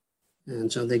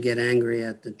 And so they get angry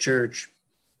at the church,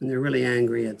 and they're really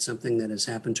angry at something that has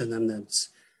happened to them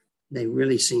they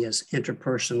really see as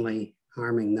interpersonally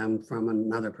harming them from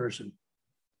another person.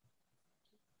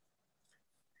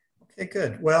 Okay,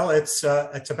 good. Well, it's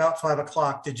about 5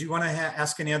 o'clock. Did you want to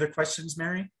ask any other questions,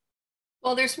 Mary?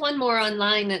 Well, there's one more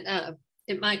online that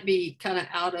it might be kind of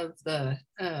out of the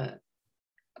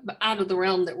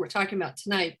realm that we're talking about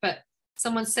tonight. But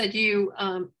someone said you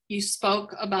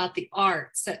spoke about the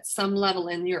arts at some level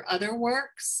in your other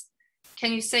works.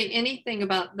 Can you say anything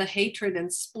about the hatred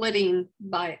and splitting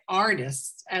by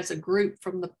artists as a group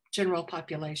from the general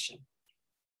population?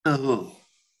 Oh,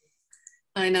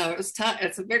 I know it's tough.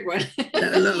 It's a big one.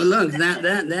 Look,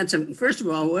 that's first of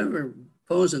all, whoever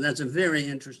posed it, that's a very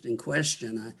interesting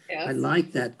question. Yes. I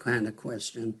like that kind of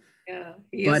question. Yeah,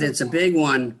 but it's a big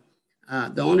one.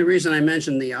 The only reason I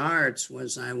mentioned the arts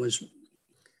was I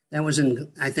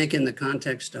think in the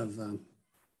context of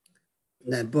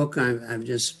that book I've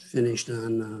just finished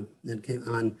on that came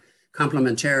on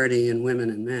complementarity in women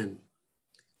and men.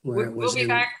 We'll be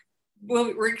back.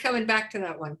 We're coming back to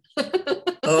that one.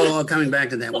 Oh, coming back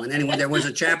to that one. Anyway, there was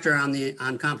a chapter on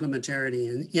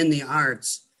complementarity in the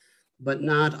arts, but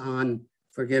not on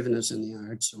forgiveness in the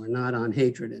arts or not on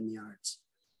hatred in the arts.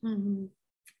 Mm-hmm.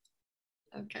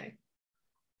 Okay,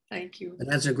 thank you. But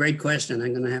that's a great question.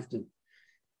 I'm going to have to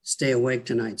stay awake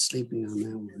tonight, sleeping on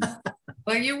that one.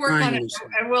 Well, you work on it,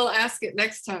 and we'll ask it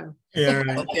next time. Yeah.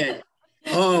 Right. Okay.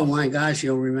 Oh my gosh,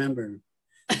 you'll remember.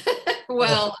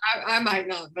 Well, I might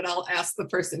not, but I'll ask the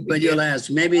person. But you'll ask.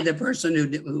 Maybe the person who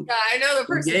yeah, I know the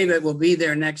person who gave it will be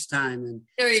there next time and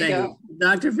there you say, go.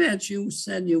 Dr. Vitz, you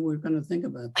said you were going to think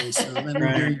about this. So let me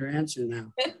hear your answer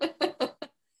now.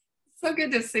 So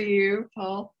good to see you,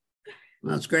 Paul.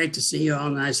 Well, it's great to see you all.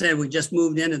 And I said we just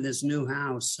moved into this new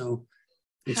house, so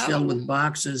it's filled with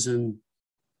boxes and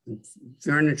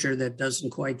furniture that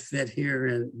doesn't quite fit here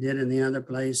and did in the other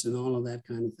place and all of that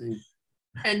kind of thing.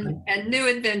 And new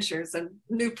adventures and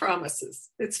new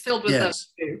promises. It's filled with those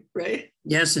too, right?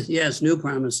 Yes, new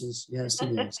promises. Yes,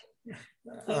 it is.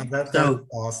 That's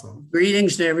awesome.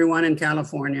 Greetings to everyone in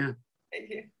California. Thank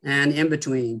you. And in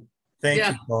between. Thank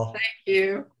you, Paul. Thank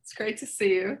you. It's great to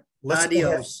see you.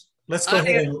 Adios. Let's go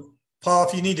ahead and, Paul,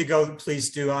 if you need to go, please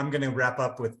do. I'm going to wrap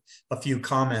up with a few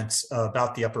comments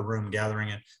about the upper room gathering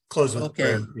and close with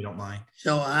prayer, if you don't mind.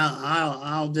 So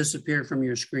I'll disappear from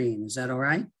your screen. Is that all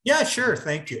right? Yeah, sure.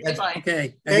 Thank you.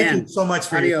 Okay. Thank you so much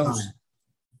for your time.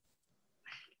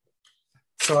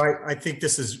 So I think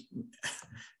this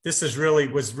was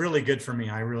really good for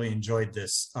me. I really enjoyed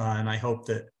this, and I hope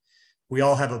that we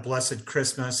all have a blessed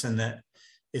Christmas and that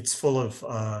it's full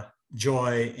of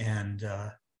joy and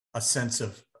a sense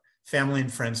of family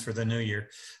and friends for the new year.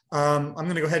 I'm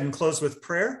going to go ahead and close with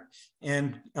prayer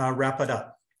and wrap it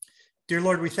up. Dear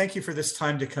Lord, we thank you for this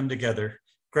time to come together.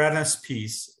 Grant us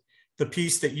peace, the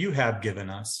peace that you have given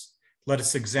us. Let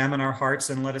us examine our hearts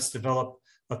and let us develop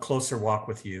a closer walk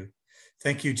with you.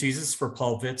 Thank you, Jesus, for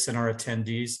Paul Vitz and our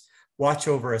attendees. watch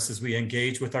over us as we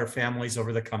engage with our families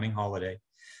over the coming holiday.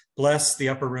 Bless the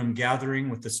upper room gathering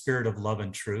with the spirit of love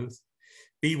and truth.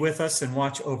 Be with us and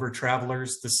watch over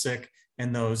travelers, the sick,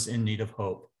 and those in need of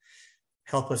hope.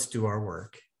 Help us do our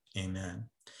work. Amen.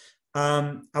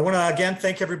 I want to again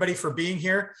thank everybody for being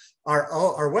here.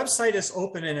 Our website is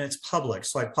open and it's public.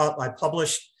 So I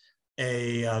published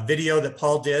a video that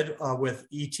Paul did with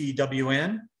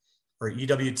ETWN or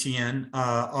EWTN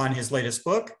on his latest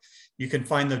book. You can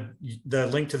find the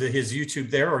link to his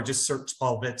YouTube there, or just search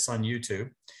Paul Vitz on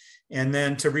YouTube. And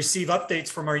then to receive updates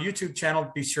from our YouTube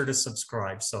channel, be sure to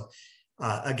subscribe. So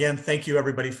again, thank you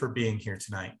everybody for being here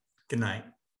tonight. Good night.